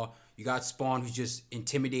wall. You got Spawn, who's just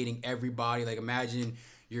intimidating everybody. Like imagine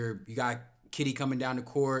you got Kitty coming down the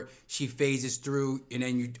court, she phases through, and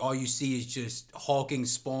then all you see is just hulking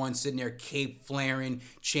Spawn sitting there, cape flaring,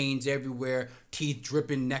 chains everywhere, teeth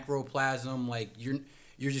dripping necroplasm. Like you're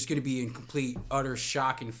just gonna be in complete utter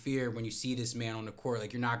shock and fear when you see this man on the court.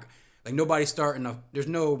 Like you're not like nobody's starting a. There's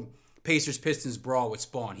no Pacers Pistons brawl with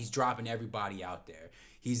Spawn. He's dropping everybody out there.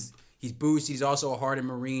 He's boosted. He's also a hardened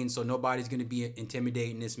Marine, so nobody's gonna be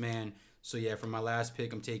intimidating this man. So yeah, for my last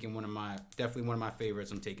pick, I'm taking definitely one of my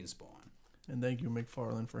favorites. I'm taking Spawn. And thank you,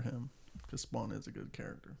 McFarlane, for him, because Spawn is a good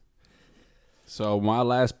character. So my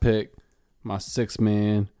last pick, my sixth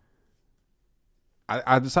man,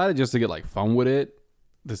 I decided just to get like fun with it,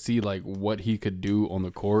 to see like what he could do on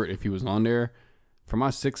the court if he was on there. For my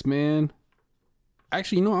sixth man,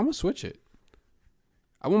 actually, I'm gonna switch it.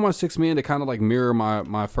 I want my sixth man to kind of like mirror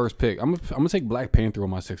my first pick. I'm gonna take Black Panther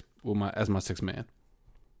as my sixth man.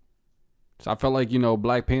 So I felt like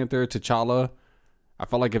Black Panther, T'Challa. I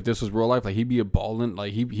felt like if this was real life, like he'd be balling.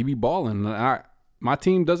 My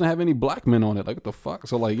team doesn't have any black men on it. Like what the fuck?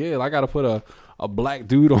 So like I gotta put a black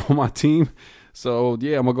dude on my team. So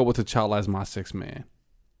yeah, I'm gonna go with T'Challa as my sixth man.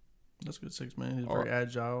 That's a good sixth man. He's very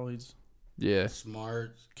agile. He's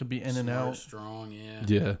smart. Could be in and out. Strong. Yeah.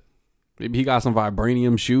 Yeah. Maybe he got some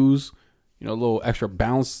vibranium shoes. A little extra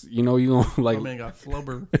bounce. You gonna like. My man got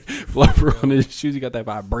flubber. Flubber on his shoes. He got that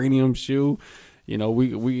vibranium shoe. He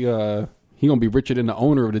gonna be richer than the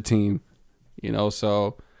owner of the team,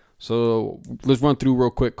 So let's run through real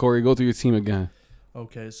quick, Corey. Go through your team again.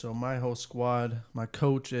 Okay, so my whole squad. My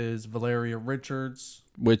coach is Valeria Richards.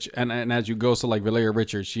 Which and as you go, so like Valeria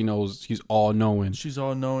Richards, she knows, she's all knowing. She's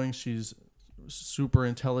all knowing. She's super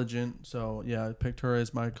intelligent. So yeah, I picked her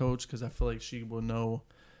as my coach because I feel like she will know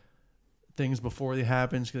things before they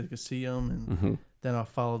happen. She can see them, and then I'll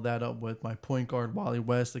follow that up with my point guard Wally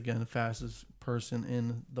West, again the fastest person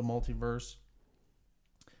in the multiverse.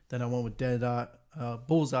 Then I went with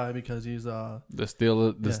Bullseye because he's the steal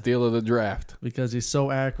of the draft, because he's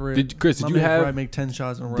so accurate. Did you have make 10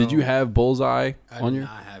 shots in a row? Did you have Bullseye on your? I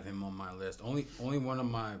did not have him on my list. Only one of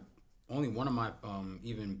my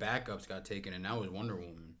even backups got taken, and that was Wonder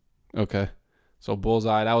Woman. Okay. So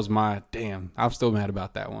Bullseye, that was my damn. I'm still mad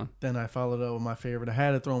about that one. Then I followed up with my favorite. I had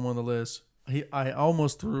to throw him on the list. I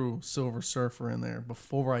almost threw Silver Surfer in there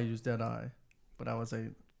before I used Deadeye, but I was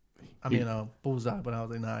Bullseye. But I was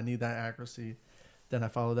like, nah, I need that accuracy. Then I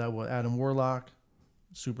followed that with Adam Warlock,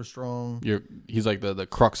 super strong. He's like the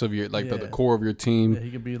crux of your the core of your team. Yeah, he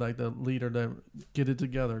could be like the leader to get it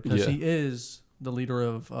together because he is the leader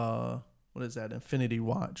of what is that, Infinity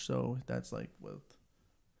Watch. So that's like with.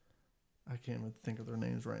 I can't even think of their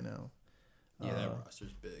names right now. Yeah, that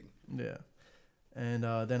roster's big. Yeah. And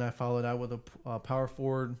then I followed out with a power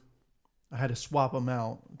forward. I had to swap them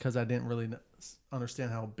out because I didn't really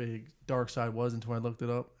understand how big Darkseid was until I looked it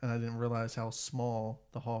up. And I didn't realize how small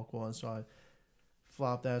the Hulk was. So I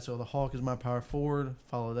flopped that. So the Hulk is my power forward.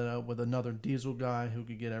 Follow that up with another Diesel guy who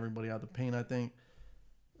could get everybody out of the paint, I think.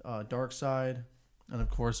 Darkseid. And, of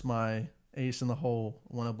course, my ace in the hole,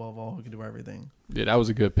 one above all, who can do everything. Yeah, that was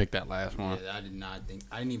a good pick, that last one. Yeah, I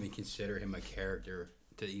didn't even consider him a character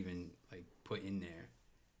to even put in there.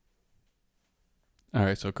 All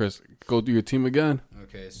right, so Chris, go through your team again.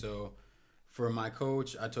 Okay, so for my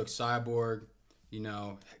coach, I took Cyborg.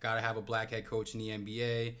 Got to have a black head coach in the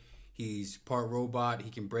NBA. He's part robot. He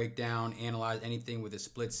can break down, analyze anything with a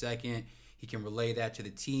split second. He can relay that to the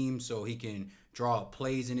team, so he can draw up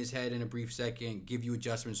plays in his head in a brief second, give you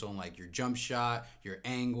adjustments on like your jump shot, your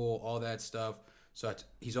angle, all that stuff. So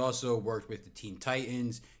he's also worked with the Teen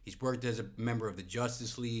Titans. He's worked as a member of the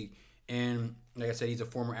Justice League. And like I said, he's a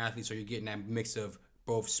former athlete, so you're getting that mix of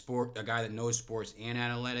both sport, a guy that knows sports and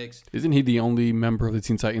athletics. Isn't he the only member of the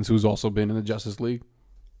Teen Titans who's also been in the Justice League?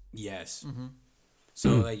 Yes. Mm-hmm.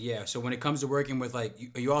 So, like, yeah. So when it comes to working with, like,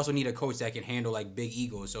 you also need a coach that can handle, like, big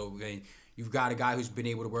egos. So you've got a guy who's been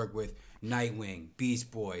able to work with Nightwing, Beast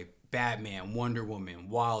Boy, Batman, Wonder Woman,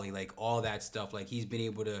 Wally, like, all that stuff. Like, he's been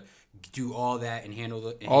able to do all that and handle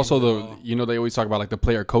it. Also, they always talk about, like, the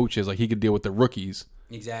player coaches. Like, he could deal with the rookies.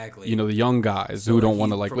 Exactly. The young guys who don't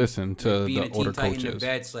want to, like, listen to the older coaches. The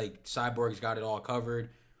vets, like, Cyborg's got it all covered.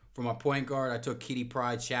 For my point guard, I took Kitty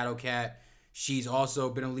Pryde, Shadowcat. She's also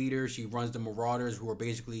been a leader. She runs the Marauders, who are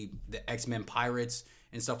basically the X-Men pirates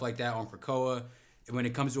and stuff like that on Krakoa. And when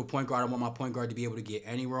it comes to a point guard, I want my point guard to be able to get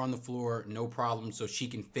anywhere on the floor, no problem, so she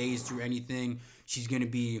can phase through anything. She's going to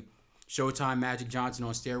be Showtime Magic Johnson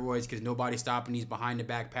on steroids because nobody's stopping these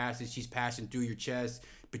behind-the-back passes. She's passing through your chest,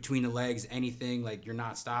 between the legs, anything. Like, you're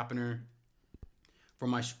not stopping her. For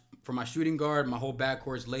my shooting guard, my whole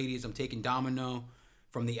backcourt's ladies. I'm taking Domino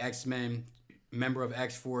from the X-Men, member of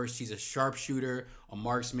X-Force. She's a sharpshooter, a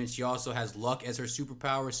marksman. She also has luck as her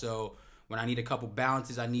superpower. So when I need a couple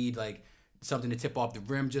bounces, I need like something to tip off the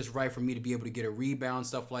rim just right for me to be able to get a rebound,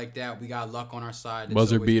 stuff like that. We got luck on our side.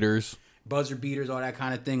 Buzzer beaters, all that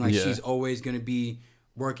kind of thing. Like, she's always going to be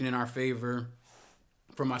working in our favor.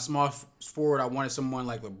 For my small forward, I wanted someone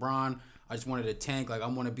like LeBron. I just wanted a tank. Like, I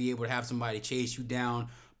want to be able to have somebody chase you down,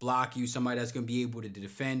 block you, somebody that's going to be able to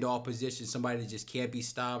defend all positions, somebody that just can't be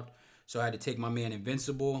stopped. So I had to take my man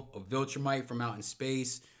Invincible, a Viltrumite from out in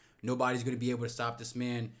space. Nobody's going to be able to stop this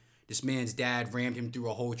man. This man's dad rammed him through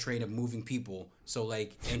a whole train of moving people. So,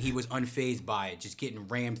 like, and he was unfazed by it, just getting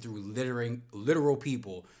rammed through literal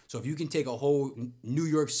people. So if you can take a whole New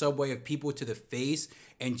York subway of people to the face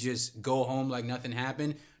and just go home like nothing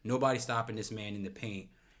happened, nobody's stopping this man in the paint.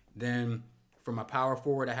 Then for my power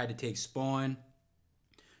forward, I had to take Spawn.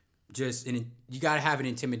 You got to have an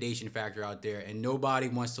intimidation factor out there, and nobody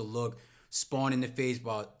wants to look Spawn in the face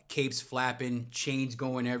while capes flapping, chains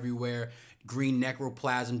going everywhere, green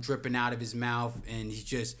necroplasm dripping out of his mouth, and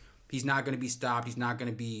he's not going to be stopped. He's not going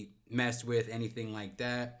to be messed with, anything like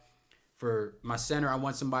that. For my center, I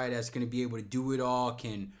want somebody that's going to be able to do it all,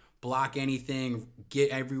 can block anything,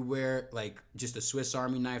 get everywhere, like just a Swiss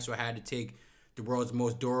Army knife. So I had to take the world's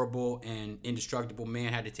most durable and indestructible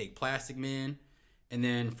man, had to take Plasticman. And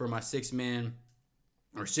then for my sixth woman,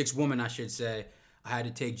 I should say, I had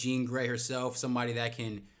to take Jean Grey herself, somebody that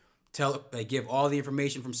can give all the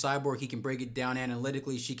information from Cyborg. He can break it down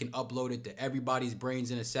analytically. She can upload it to everybody's brains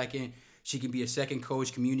in a second. She can be a second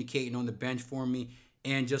coach communicating on the bench for me.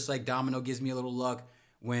 And just like Domino gives me a little luck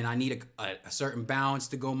when I need a certain bounce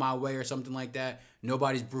to go my way or something like that,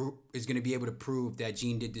 nobody is going to be able to prove that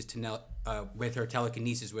Jean did this with her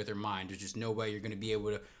telekinesis, with her mind. There's just no way you're going to be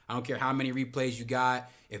able to. I don't care how many replays you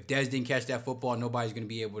got. If Dez didn't catch that football, nobody's going to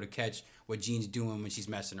be able to catch what Jean's doing when she's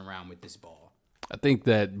messing around with this ball. I think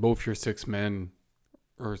that both your six men,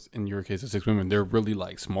 or in your case, the six women, they're really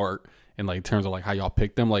like smart in like terms of like how y'all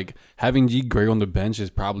pick them. Like, having Jean Grey on the bench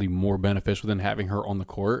is probably more beneficial than having her on the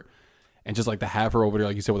court. And just like to have her over there,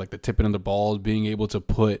 like you said, with like the tipping of the balls, being able to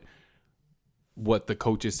put what the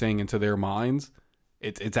coach is saying into their minds,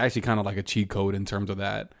 it's actually kind of like a cheat code in terms of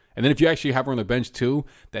that. And then if you actually have her on the bench too,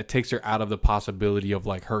 that takes her out of the possibility of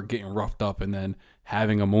like her getting roughed up and then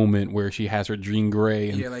having a moment where she has her Jean Grey.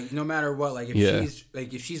 And, yeah, like no matter what, like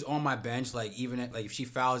if she's on my bench, like even if she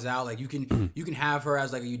fouls out, like you can have her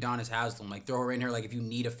as like a Udonis Haslem, like throw her in here like if you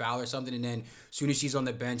need a foul or something, and then as soon as she's on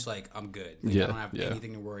the bench, like I'm good. Like, I don't have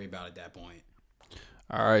anything to worry about at that point.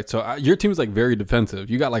 All right, so your team is like very defensive.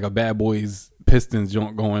 You got like a Bad Boys Pistons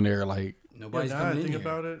joint going there, like nobody's coming in here. Think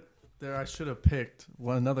about it. There, I should have picked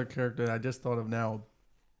another character that I just thought of now,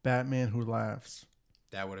 Batman Who Laughs.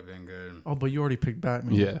 That would have been good. Oh, but you already picked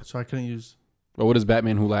Batman. Yeah. So I couldn't use. But what is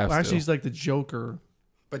Batman Who Laughs? Well, actually, he's like the Joker.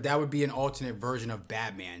 But that would be an alternate version of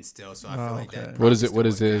Batman still. So I feel like that. What is it? What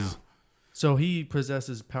is his? So he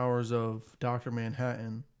possesses powers of Dr.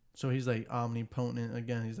 Manhattan. So he's like omnipotent.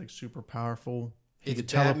 Again, he's like super powerful. He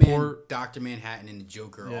It's Batman, Dr. Manhattan, and the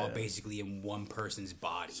Joker all basically in one person's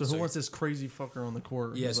body. So who wants this crazy fucker on the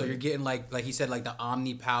court? Yeah, so you're getting like he said, like the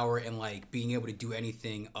omni power and like being able to do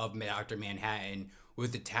anything of Dr. Manhattan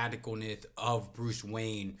with the tacticalness of Bruce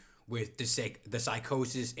Wayne, with the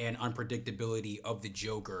psychosis and unpredictability of the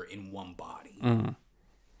Joker in one body. Mm.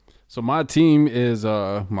 So my team is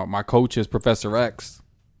my coach is Professor X.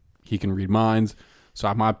 He can read minds.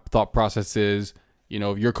 So my thought process is,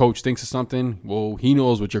 if your coach thinks of something, well, he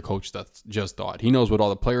knows what your coach just thought. He knows what all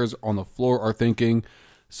the players on the floor are thinking.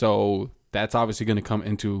 So that's obviously going to come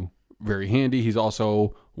into very handy. He's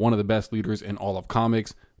also one of the best leaders in all of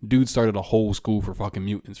comics. Dude started a whole school for fucking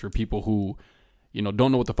mutants, for people who,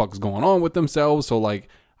 don't know what the fuck is going on with themselves. So, like,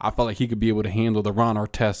 I felt like he could be able to handle the Ron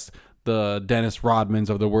Artests, the Dennis Rodmans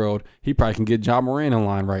of the world. He probably can get Ja Morant in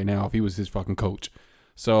line right now if he was his fucking coach.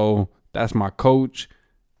 So that's my coach.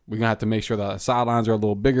 We're gonna have to make sure the sidelines are a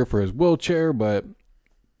little bigger for his wheelchair, but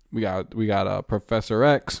we got Professor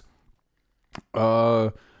X.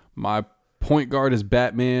 My point guard is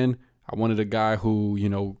Batman. I wanted a guy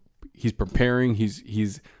who, he's preparing.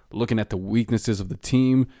 He's looking at the weaknesses of the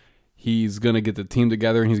team. He's going to get the team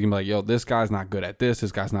together, and he's going to be like, yo, this guy's not good at this.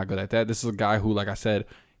 This guy's not good at that. This is a guy who, like I said,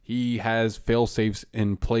 he has fail-safes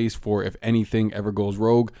in place for if anything ever goes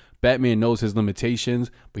rogue. Batman knows his limitations,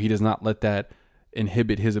 but he does not let that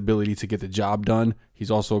inhibit his ability to get the job done. He's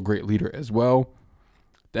also a great leader as well.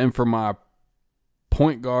 Then for my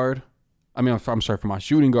point guard, for my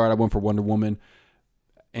shooting guard, I went for Wonder Woman.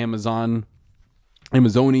 Amazonian.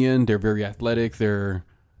 They're very athletic. They're,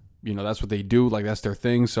 that's what they do. Like, that's their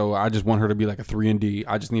thing. So I just want her to be like a 3-and-D.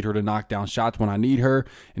 I just need her to knock down shots when I need her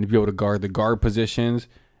and to be able to guard the guard positions.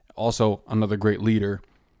 Also, another great leader.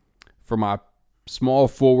 For my small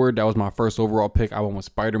forward, that was my first overall pick. I went with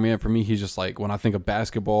Spider-Man. For me, he's just like, when I think of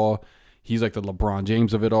basketball, he's like the LeBron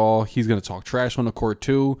James of it all. He's going to talk trash on the court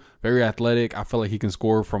too. Very athletic. I feel like he can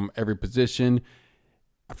score from every position.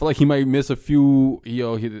 I feel like he might miss a few,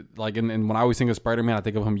 and when I always think of Spider-Man, I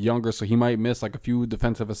think of him younger, so he might miss like a few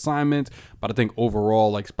defensive assignments. But I think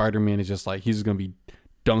overall, like, Spider-Man is just like, he's just going to be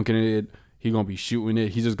dunking it. He's going to be shooting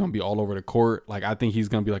it. He's just going to be all over the court. Like, I think he's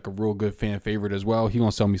going to be like a real good fan favorite as well. He's going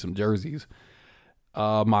to sell me some jerseys.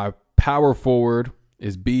 My power forward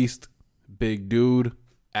is Beast. Big dude,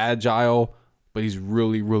 agile, but he's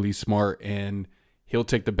really, really smart, and he'll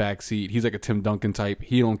take the back seat. He's like a Tim Duncan type.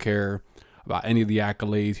 He don't care about any of the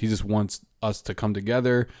accolades. He just wants us to come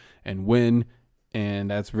together and win, and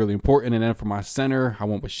that's really important. And then for my center, I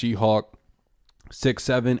went with She-Hulk.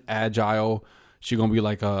 6'7", agile. She's gonna be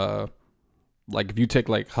like if you take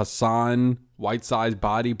like Hassan Whiteside's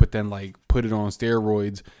body, but then like put it on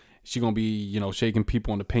steroids. She's gonna be, shaking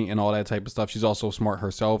people in the paint and all that type of stuff. She's also smart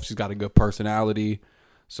herself. She's got a good personality.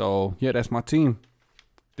 So yeah, that's my team.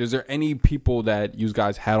 Is there any people that you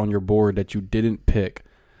guys had on your board that you didn't pick?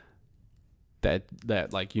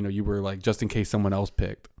 That like, you were like, just in case someone else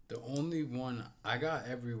picked? The only one, I got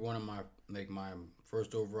every one of my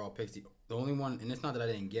first overall picks. The only one, and it's not that I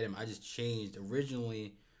didn't get him, I just changed.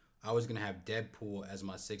 Originally, I was gonna have Deadpool as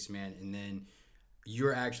my sixth man, and then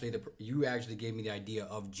you actually gave me the idea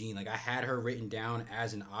of Jean. Like, I had her written down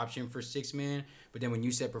as an option for sixth man, but then when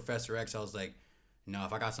you said Professor X, I was like, no,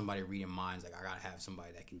 if I got somebody reading minds, like, I gotta have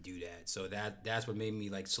somebody that can do that. So that's what made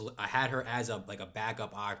me like. So I had her as a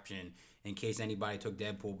backup option in case anybody took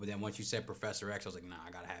Deadpool. But then once you said Professor X, I was like, nah,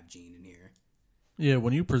 I gotta have Jean in here. Yeah,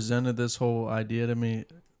 when you presented this whole idea to me,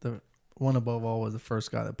 the one above all was the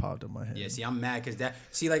first guy that popped in my head. Yeah, see, I'm mad because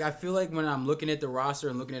I feel like when I'm looking at the roster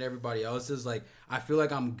and looking at everybody else's, like, I feel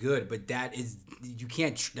like I'm good, but that's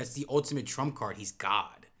the ultimate trump card. He's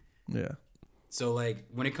God. Yeah. So, like,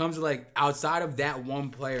 when it comes to, like, outside of that one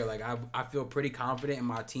player, like, I feel pretty confident in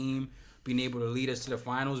my team being able to lead us to the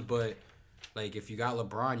finals. But, like, if you got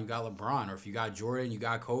LeBron, you got LeBron. Or if you got Jordan, you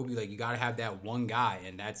got Kobe. Like, you got to have that one guy.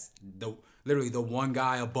 And that's literally the one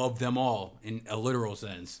guy above them all in a literal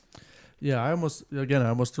sense. Yeah, I almost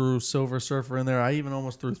threw Silver Surfer in there. I even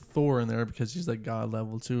almost threw Thor in there because he's, like, God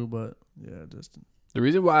level, too. But, yeah, just... The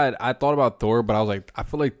reason why I thought about Thor, but I was like, I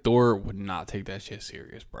feel like Thor would not take that shit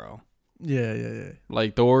serious, bro. Yeah.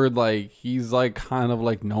 Like, Thor, like, he's, like, kind of,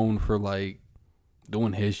 like, known for, like,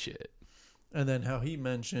 doing his shit. And then how he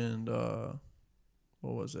mentioned,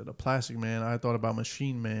 what was it, a Plasticman. I thought about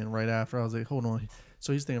Machine Man right after. I was like, hold on.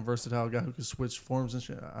 So he's thinking versatile guy who could switch forms and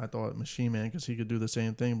shit. I thought Machine Man because he could do the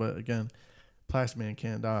same thing. But, again, Plasticman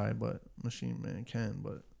can't die, but Machine Man can.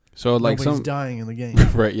 But so, like, nobody's dying in the game.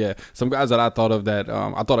 Right, yeah. Some guys that I thought of that,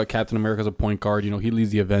 I thought of Captain America as a point guard. You know, he leads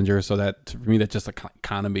the Avengers, so that, for me, that just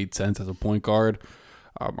kind of made sense as a point guard.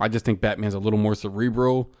 I just think Batman's a little more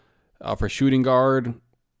cerebral. For shooting guard,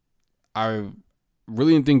 I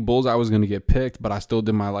really didn't think Bullseye was going to get picked, but I still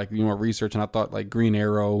did my, research, and I thought, like, Green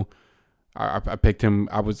Arrow, I picked him.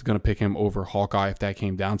 I was going to pick him over Hawkeye if that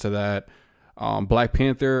came down to that. Black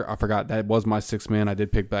Panther, I forgot that was my sixth man. I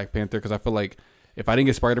did pick Black Panther because I feel like if I didn't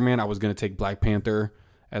get Spider-Man, I was going to take Black Panther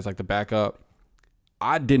as, like, the backup.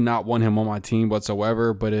 I did not want him on my team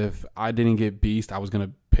whatsoever, but if I didn't get Beast, I was going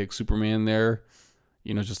to pick Superman there.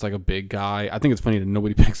 You know, just like a big guy. I think it's funny that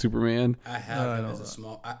nobody picked Superman. I have him as a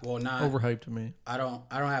small. Not overhyped to me. I don't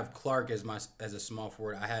have Clark as a small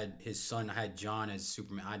forward. I had his son. I had John as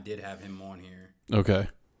Superman. I did have him on here. Okay.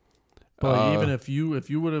 But even if you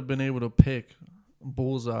would have been able to pick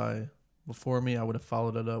Bullseye before me, I would have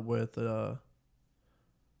followed it up with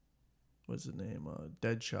what's his name?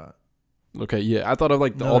 Deadshot. Okay, yeah. I thought of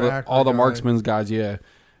like all the marksman's guys, yeah.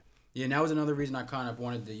 Yeah, and that was another reason I kind of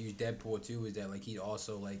wanted to use Deadpool too. Is that like he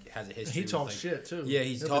also like has a history. He talks shit too. Yeah,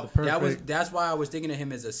 that's why I was thinking of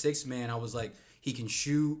him as a 6 man. I was like, he can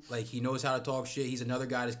shoot, like he knows how to talk shit. He's another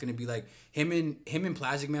guy that's gonna be like him and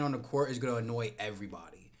Plastic Man on the court is gonna annoy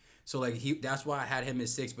everybody. So like that's why I had him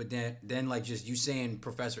as 6. But then like just you saying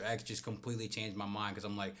Professor X just completely changed my mind because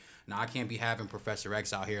I'm like, nah, I can't be having Professor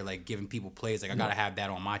X out here like giving people plays. Like I gotta have that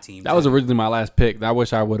on my team. That was originally my last pick. I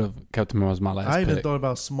wish I would have kept him as my last pick. I even thought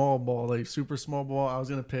about small ball, like super small ball. I was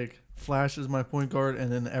gonna pick Flash as my point guard, and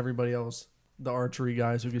then everybody else, the archery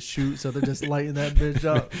guys who can shoot. So they're just lighting that bitch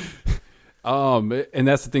up. And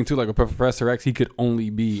that's the thing too. Like a Professor X, he could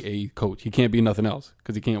only be a coach. He can't be nothing else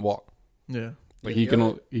because he can't walk. Yeah. Like he can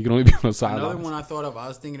only be on the sidelines. Another one I thought of, I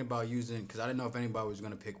was thinking about using because I didn't know if anybody was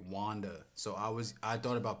gonna pick Wanda. So I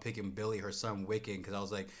thought about picking Billy, her son Wiccan, because I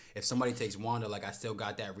was like, if somebody takes Wanda, like I still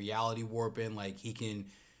got that reality warping. Like he can,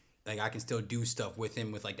 like I can still do stuff with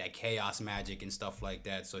him with like that chaos magic and stuff like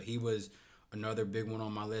that. So he was another big one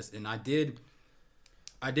on my list, and I didn't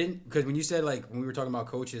because when you said like when we were talking about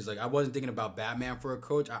coaches, like I wasn't thinking about Batman for a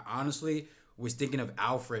coach. I honestly was thinking of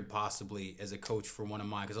Alfred possibly as a coach for one of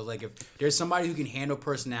mine because I was like, if there's somebody who can handle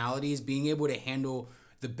personalities, being able to handle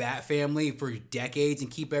the Bat family for decades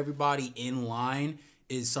and keep everybody in line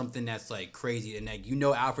is something that's like crazy. And like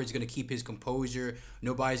Alfred's gonna keep his composure.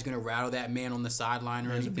 Nobody's gonna rattle that man on the sideline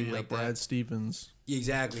or anything like that. Brad Stevens.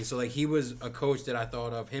 Exactly. So like he was a coach that I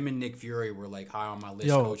thought of. Him and Nick Fury were like high on my list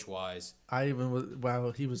coach wise. I even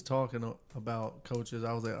while he was talking about coaches,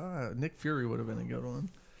 I was like, Nick Fury would have been a good one.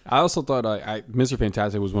 I also thought Mr.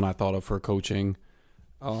 Fantastic was one I thought of for coaching.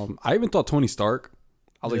 I even thought Tony Stark.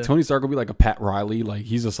 I was like, Tony Stark would be like a Pat Riley. Like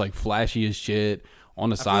he's just like flashy as shit on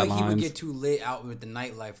the sidelines. Like he would get too lit out with the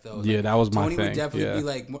nightlife though. Yeah, that was my thing. Tony would definitely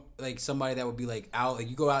be like somebody that would be like out. Like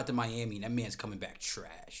you go out to Miami, and that man's coming back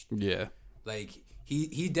trashed. Yeah, like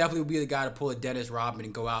he definitely would be the guy to pull a Dennis Rodman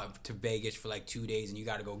and go out to Vegas for like 2 days, and you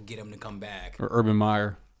got to go get him to come back. Or Urban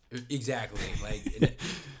Meyer. Exactly. Like.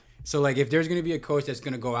 So, like, if there's going to be a coach that's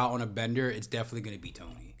going to go out on a bender, it's definitely going to be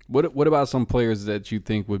Tony. What about some players that you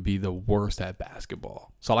think would be the worst at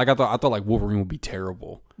basketball? So, like, I thought like Wolverine would be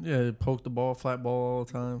terrible. Yeah, poke the ball, flat ball all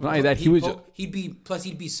the time. Not only that,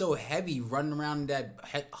 he'd be so heavy running around that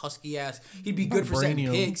husky ass. He'd be good for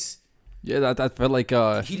setting picks. Yeah, that felt like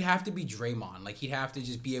he'd have to be Draymond. Like he'd have to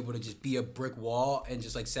just be able to just be a brick wall and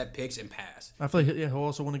just like set picks and pass. I feel like he'll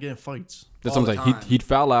also want to get in fights. That's what I'm saying. He'd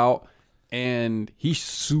foul out. And he's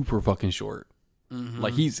super fucking short. Mm-hmm.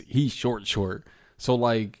 Like he's short. So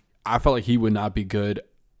like I felt like he would not be good.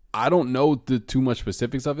 I don't know too much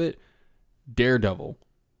specifics of it. Daredevil.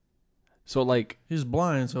 So like he's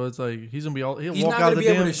blind, so it's like he'll walk out of the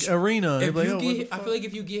damn arena. I feel like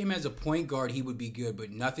if you get him as a point guard, he would be good,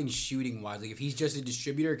 but nothing shooting wise. Like if he's just a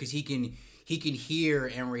distributor, because he can hear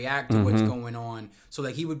and react to what's going on. So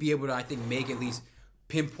like he would be able to, I think, make at least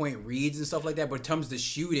pinpoint reads and stuff like that, but in terms of the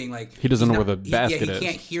shooting, like he doesn't know where the basket is. He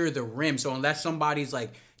can't hear the rim, so unless somebody's like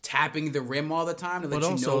tapping the rim all the time to let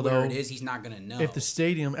you know where it is, he's not gonna know. If the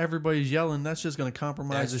stadium, everybody's yelling, that's just gonna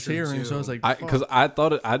compromise his hearing. Too. So it's like, because I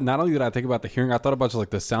thought not only did I think about the hearing, I thought about just like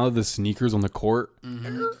the sound of the sneakers on the court.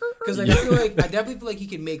 Because like, I definitely feel like he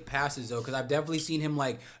can make passes though, because I've definitely seen him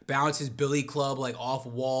like bounce his billy club like off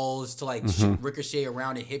walls to like ricochet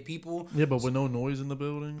around and hit people. Yeah, but with no noise in the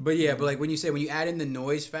building. But like when you add in the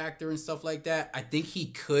noise factor and stuff like that, I think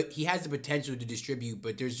he has the potential to distribute,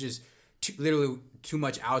 but there's just literally too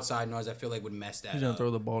much outside noise. I feel like would mess that up. He's gonna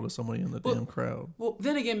throw the ball to somebody in the damn crowd. Well,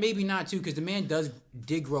 then again, maybe not too, because the man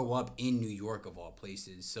did grow up in New York of all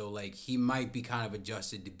places, so like he might be kind of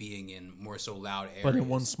adjusted to being in more so loud areas. But in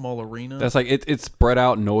one small arena, that's like it's spread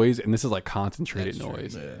out noise, and this is like concentrated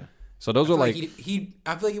noise. Yeah. So those are like I feel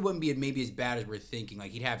like it wouldn't be maybe as bad as we're thinking.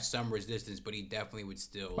 Like he'd have some resistance, but he definitely would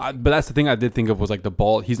still. But that's the thing I did think of was like the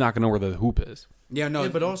ball. He's not gonna know where the hoop is. Yeah, no. Yeah,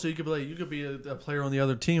 but also you could be a player on the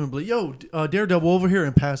other team and be like, "Yo, Daredevil over here,"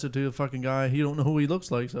 and pass it to the fucking guy. He don't know who he looks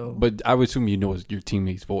like. So, but I would assume you know your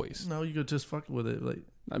teammate's voice. No, you could just fuck with it. Like,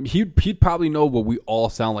 I mean, he'd probably know what we all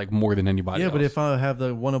sound like more than anybody. Yeah, else. but if I have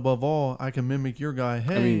the one above all, I can mimic your guy.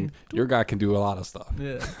 Hey, I mean, your guy can do a lot of stuff.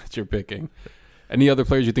 Yeah, that you're picking. Any other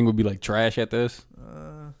players you think would be like trash at this?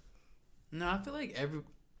 No, I feel like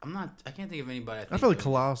I can't think of anybody. I feel like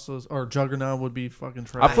Colossus or Juggernaut would be fucking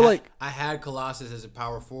trash. I had Colossus as a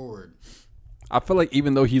power forward. I feel like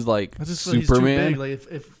even though he's like I just Superman, feel he's too big.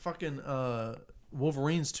 Like if fucking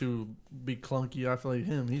Wolverine's too be clunky, I feel like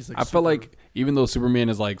him. He's like. I feel like even though Superman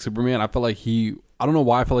is like Superman, I feel like I don't know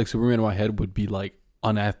why I feel like Superman in my head would be like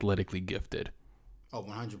unathletically gifted. Oh,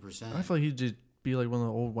 100%. I feel like he'd just be like one of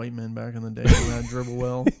the old white men back in the day when I dribble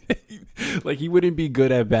well. Like he wouldn't be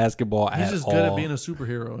good at basketball at all. He's just good at being a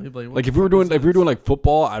superhero. He'd be like if we were doing like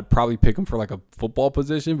football, I'd probably pick him for like a football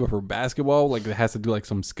position, but for basketball, like it has to do like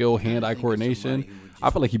some skill, hand-eye coordination. I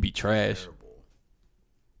feel like he'd be trash.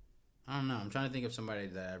 I don't know. I'm trying to think of somebody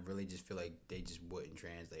that I really just feel like they just wouldn't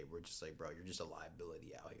translate. We're just like, bro, you're just a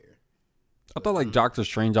liability out here. I thought like Doctor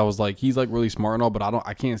Strange, I was like, he's like really smart and all, but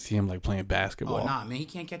I can't see him like playing basketball. Oh nah, man, he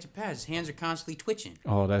can't catch a pass. His hands are constantly twitching.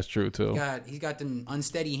 Oh, that's true too. He's got them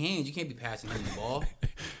unsteady hands. You can't be passing him the ball.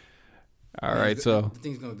 All right, so the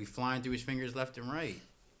thing's gonna be flying through his fingers left and right.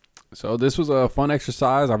 So this was a fun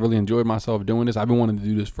exercise. I really enjoyed myself doing this. I've been wanting to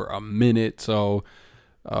do this for a minute. So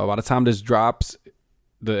by the time this drops,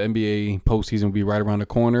 the NBA postseason will be right around the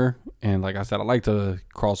corner. And like I said, I like to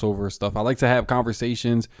cross over stuff. I like to have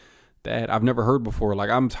conversations that I've never heard before. Like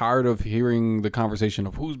I'm tired of hearing the conversation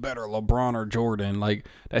of who's better, LeBron or Jordan. Like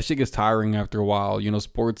that shit gets tiring after a while. You know,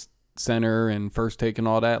 Sports Center and First Take and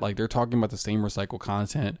all that. Like they're talking about the same recycled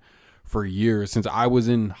content for years. Since I was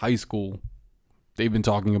in high school, they've been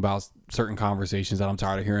talking about certain conversations that I'm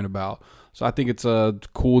tired of hearing about. So I think it's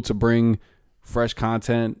cool to bring fresh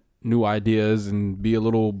content, new ideas, and be a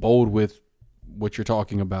little bold with what you're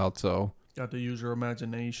talking about. So got to use your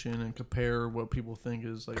imagination and compare what people think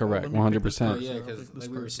is like correct. 100%. Yeah, because like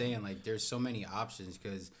we were saying, like there's so many options.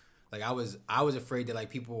 Because like I was afraid that like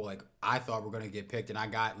people like I thought were gonna get picked, and I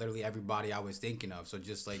got literally everybody I was thinking of. So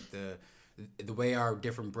just like the way our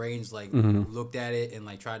different brains like looked at it and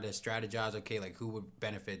like tried to strategize. Okay, like who would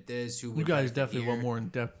benefit this? Who would you guys definitely went more in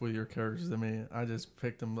depth with your characters than me. I just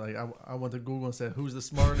picked them. Like I went to Google and said, who's the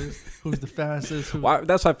smartest? Who's the fastest? Well,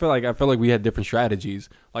 that's what I feel like. I feel like we had different strategies.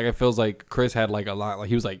 Like it feels like Chris had like a lot. Like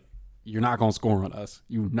he was like, "You're not gonna score on us.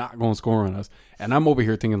 You're not gonna score on us." And I'm over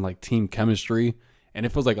here thinking like team chemistry, and it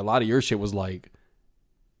feels like a lot of your shit was like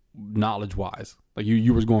knowledge wise. Like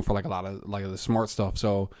you was going for like a lot of like the smart stuff.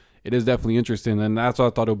 So it is definitely interesting, and that's why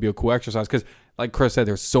I thought it would be a cool exercise. Because, like Chris said,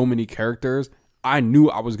 there's so many characters. I knew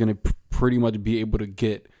I was gonna pretty much be able to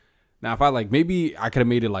get. Now, if I like, maybe I could have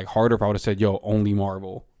made it like harder if I would have said, "Yo, only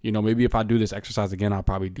Marvel." You know, maybe if I do this exercise again, I'll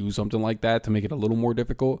probably do something like that to make it a little more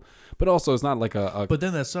difficult. But also, it's not like a But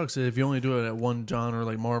then that sucks if you only do it at one genre,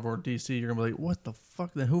 like Marvel or DC. You're gonna be like, "What the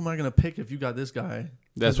fuck? Then who am I gonna pick if you got this guy?"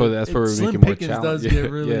 That's what we're making more challenging. Does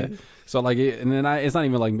get really. Yeah. So like, it's not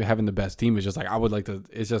even like having the best team. It's just like I would like to.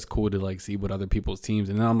 It's just cool to like see what other people's teams.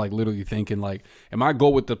 And then I'm like literally thinking like, and my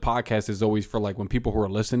goal with the podcast is always for like when people who are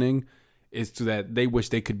listening, is to that they wish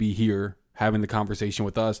they could be here having the conversation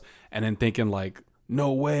with us, and then thinking like,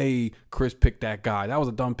 no way Chris picked that guy. That was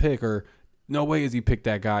a dumb pick, or no way is he picked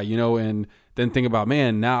that guy, you know, and then think about,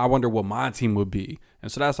 man, now I wonder what my team would be.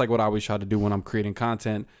 And so that's like what I always try to do when I'm creating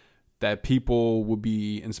content, that people would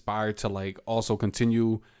be inspired to like also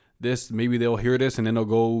continue this. Maybe they'll hear this and then they'll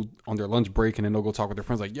go on their lunch break and then they'll go talk with their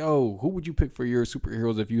friends like, yo, who would you pick for your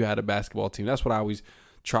superheroes if you had a basketball team? That's what I always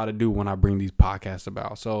try to do when I bring these podcasts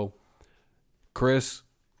about. So Chris,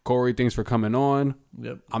 Cory, thanks for coming on.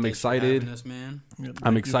 Yep. I'm Thanks excited. for having us, man. Yep,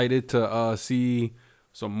 I'm excited to see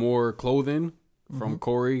some more clothing from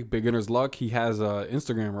Cory. Beginner's Luck. He has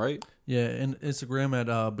Instagram, right? Yeah, and Instagram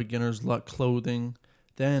at Beginner's Luck Clothing.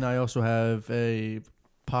 Then I also have a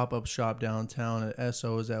pop-up shop downtown at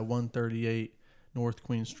Esso's at 138 North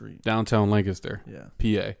Queen Street. Downtown Lancaster. Yeah.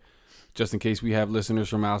 PA. Just in case we have listeners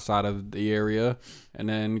from outside of the area. And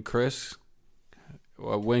then Chris,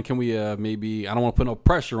 when can we maybe, I don't want to put no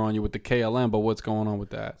pressure on you with the KLM, but what's going on with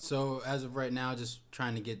that? So as of right now, just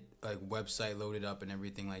trying to get like website loaded up and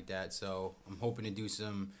everything like that. So I'm hoping to do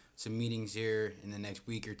some meetings here in the next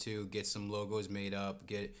week or two, get some logos made up,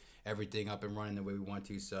 get everything up and running the way we want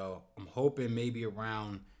to. So I'm hoping maybe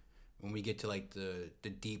around when we get to like the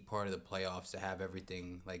deep part of the playoffs to have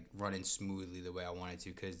everything like running smoothly the way I want it to,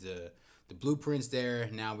 because the blueprint's there.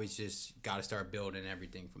 Now we just got to start building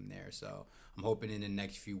everything from there. So I'm hoping in the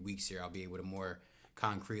next few weeks here I'll be able to more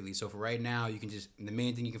concretely. So for right now, you can just, the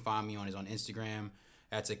main thing you can find me on is on Instagram.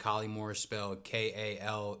 That's at Collymore, spelled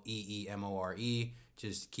Kaleemore.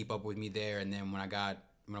 Just keep up with me there, and then when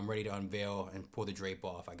I'm ready to unveil and pull the drape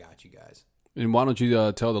off, I got you guys. And why don't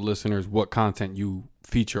you tell the listeners what content you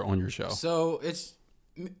feature on your show? So it's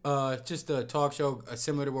just a talk show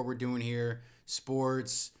similar to what we're doing here.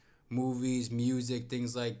 sports, movies, music,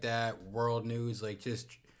 things like that, world news, like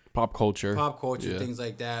just pop culture, things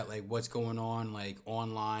like that, like what's going on, like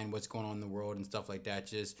online, what's going on in the world and stuff like that.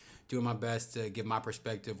 Just doing my best to give my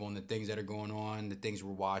perspective on the things that are going on, the things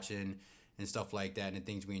we're watching and stuff like that, and the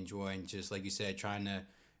things we enjoy, and just like you said, trying to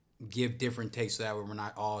give different takes so that we're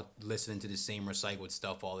not all listening to the same recycled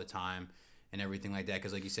stuff all the time and everything like that.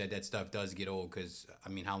 Because like you said, that stuff does get old. Because I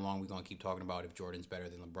mean, how long are we gonna keep talking about if Jordan's better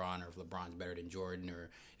than LeBron, or if LeBron's better than Jordan, or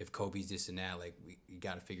if Kobe's this and that? Like, you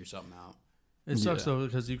got to figure something out. It sucks though,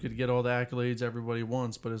 because you could get all the accolades everybody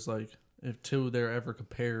wants, but it's like if they're ever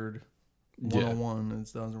compared one-on-one,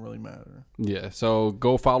 it doesn't really matter. Yeah, so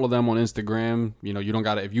go follow them on Instagram. You know, you don't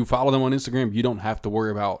gotta. If you follow them on Instagram, you don't have to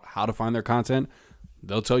worry about how to find their content.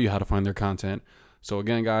 They'll tell you how to find their content. So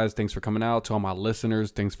again, guys, thanks for coming out. To all my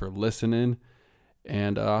listeners, thanks for listening.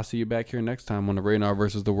 And I'll see you back here next time on the Reynard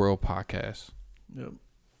versus the World podcast. Yep.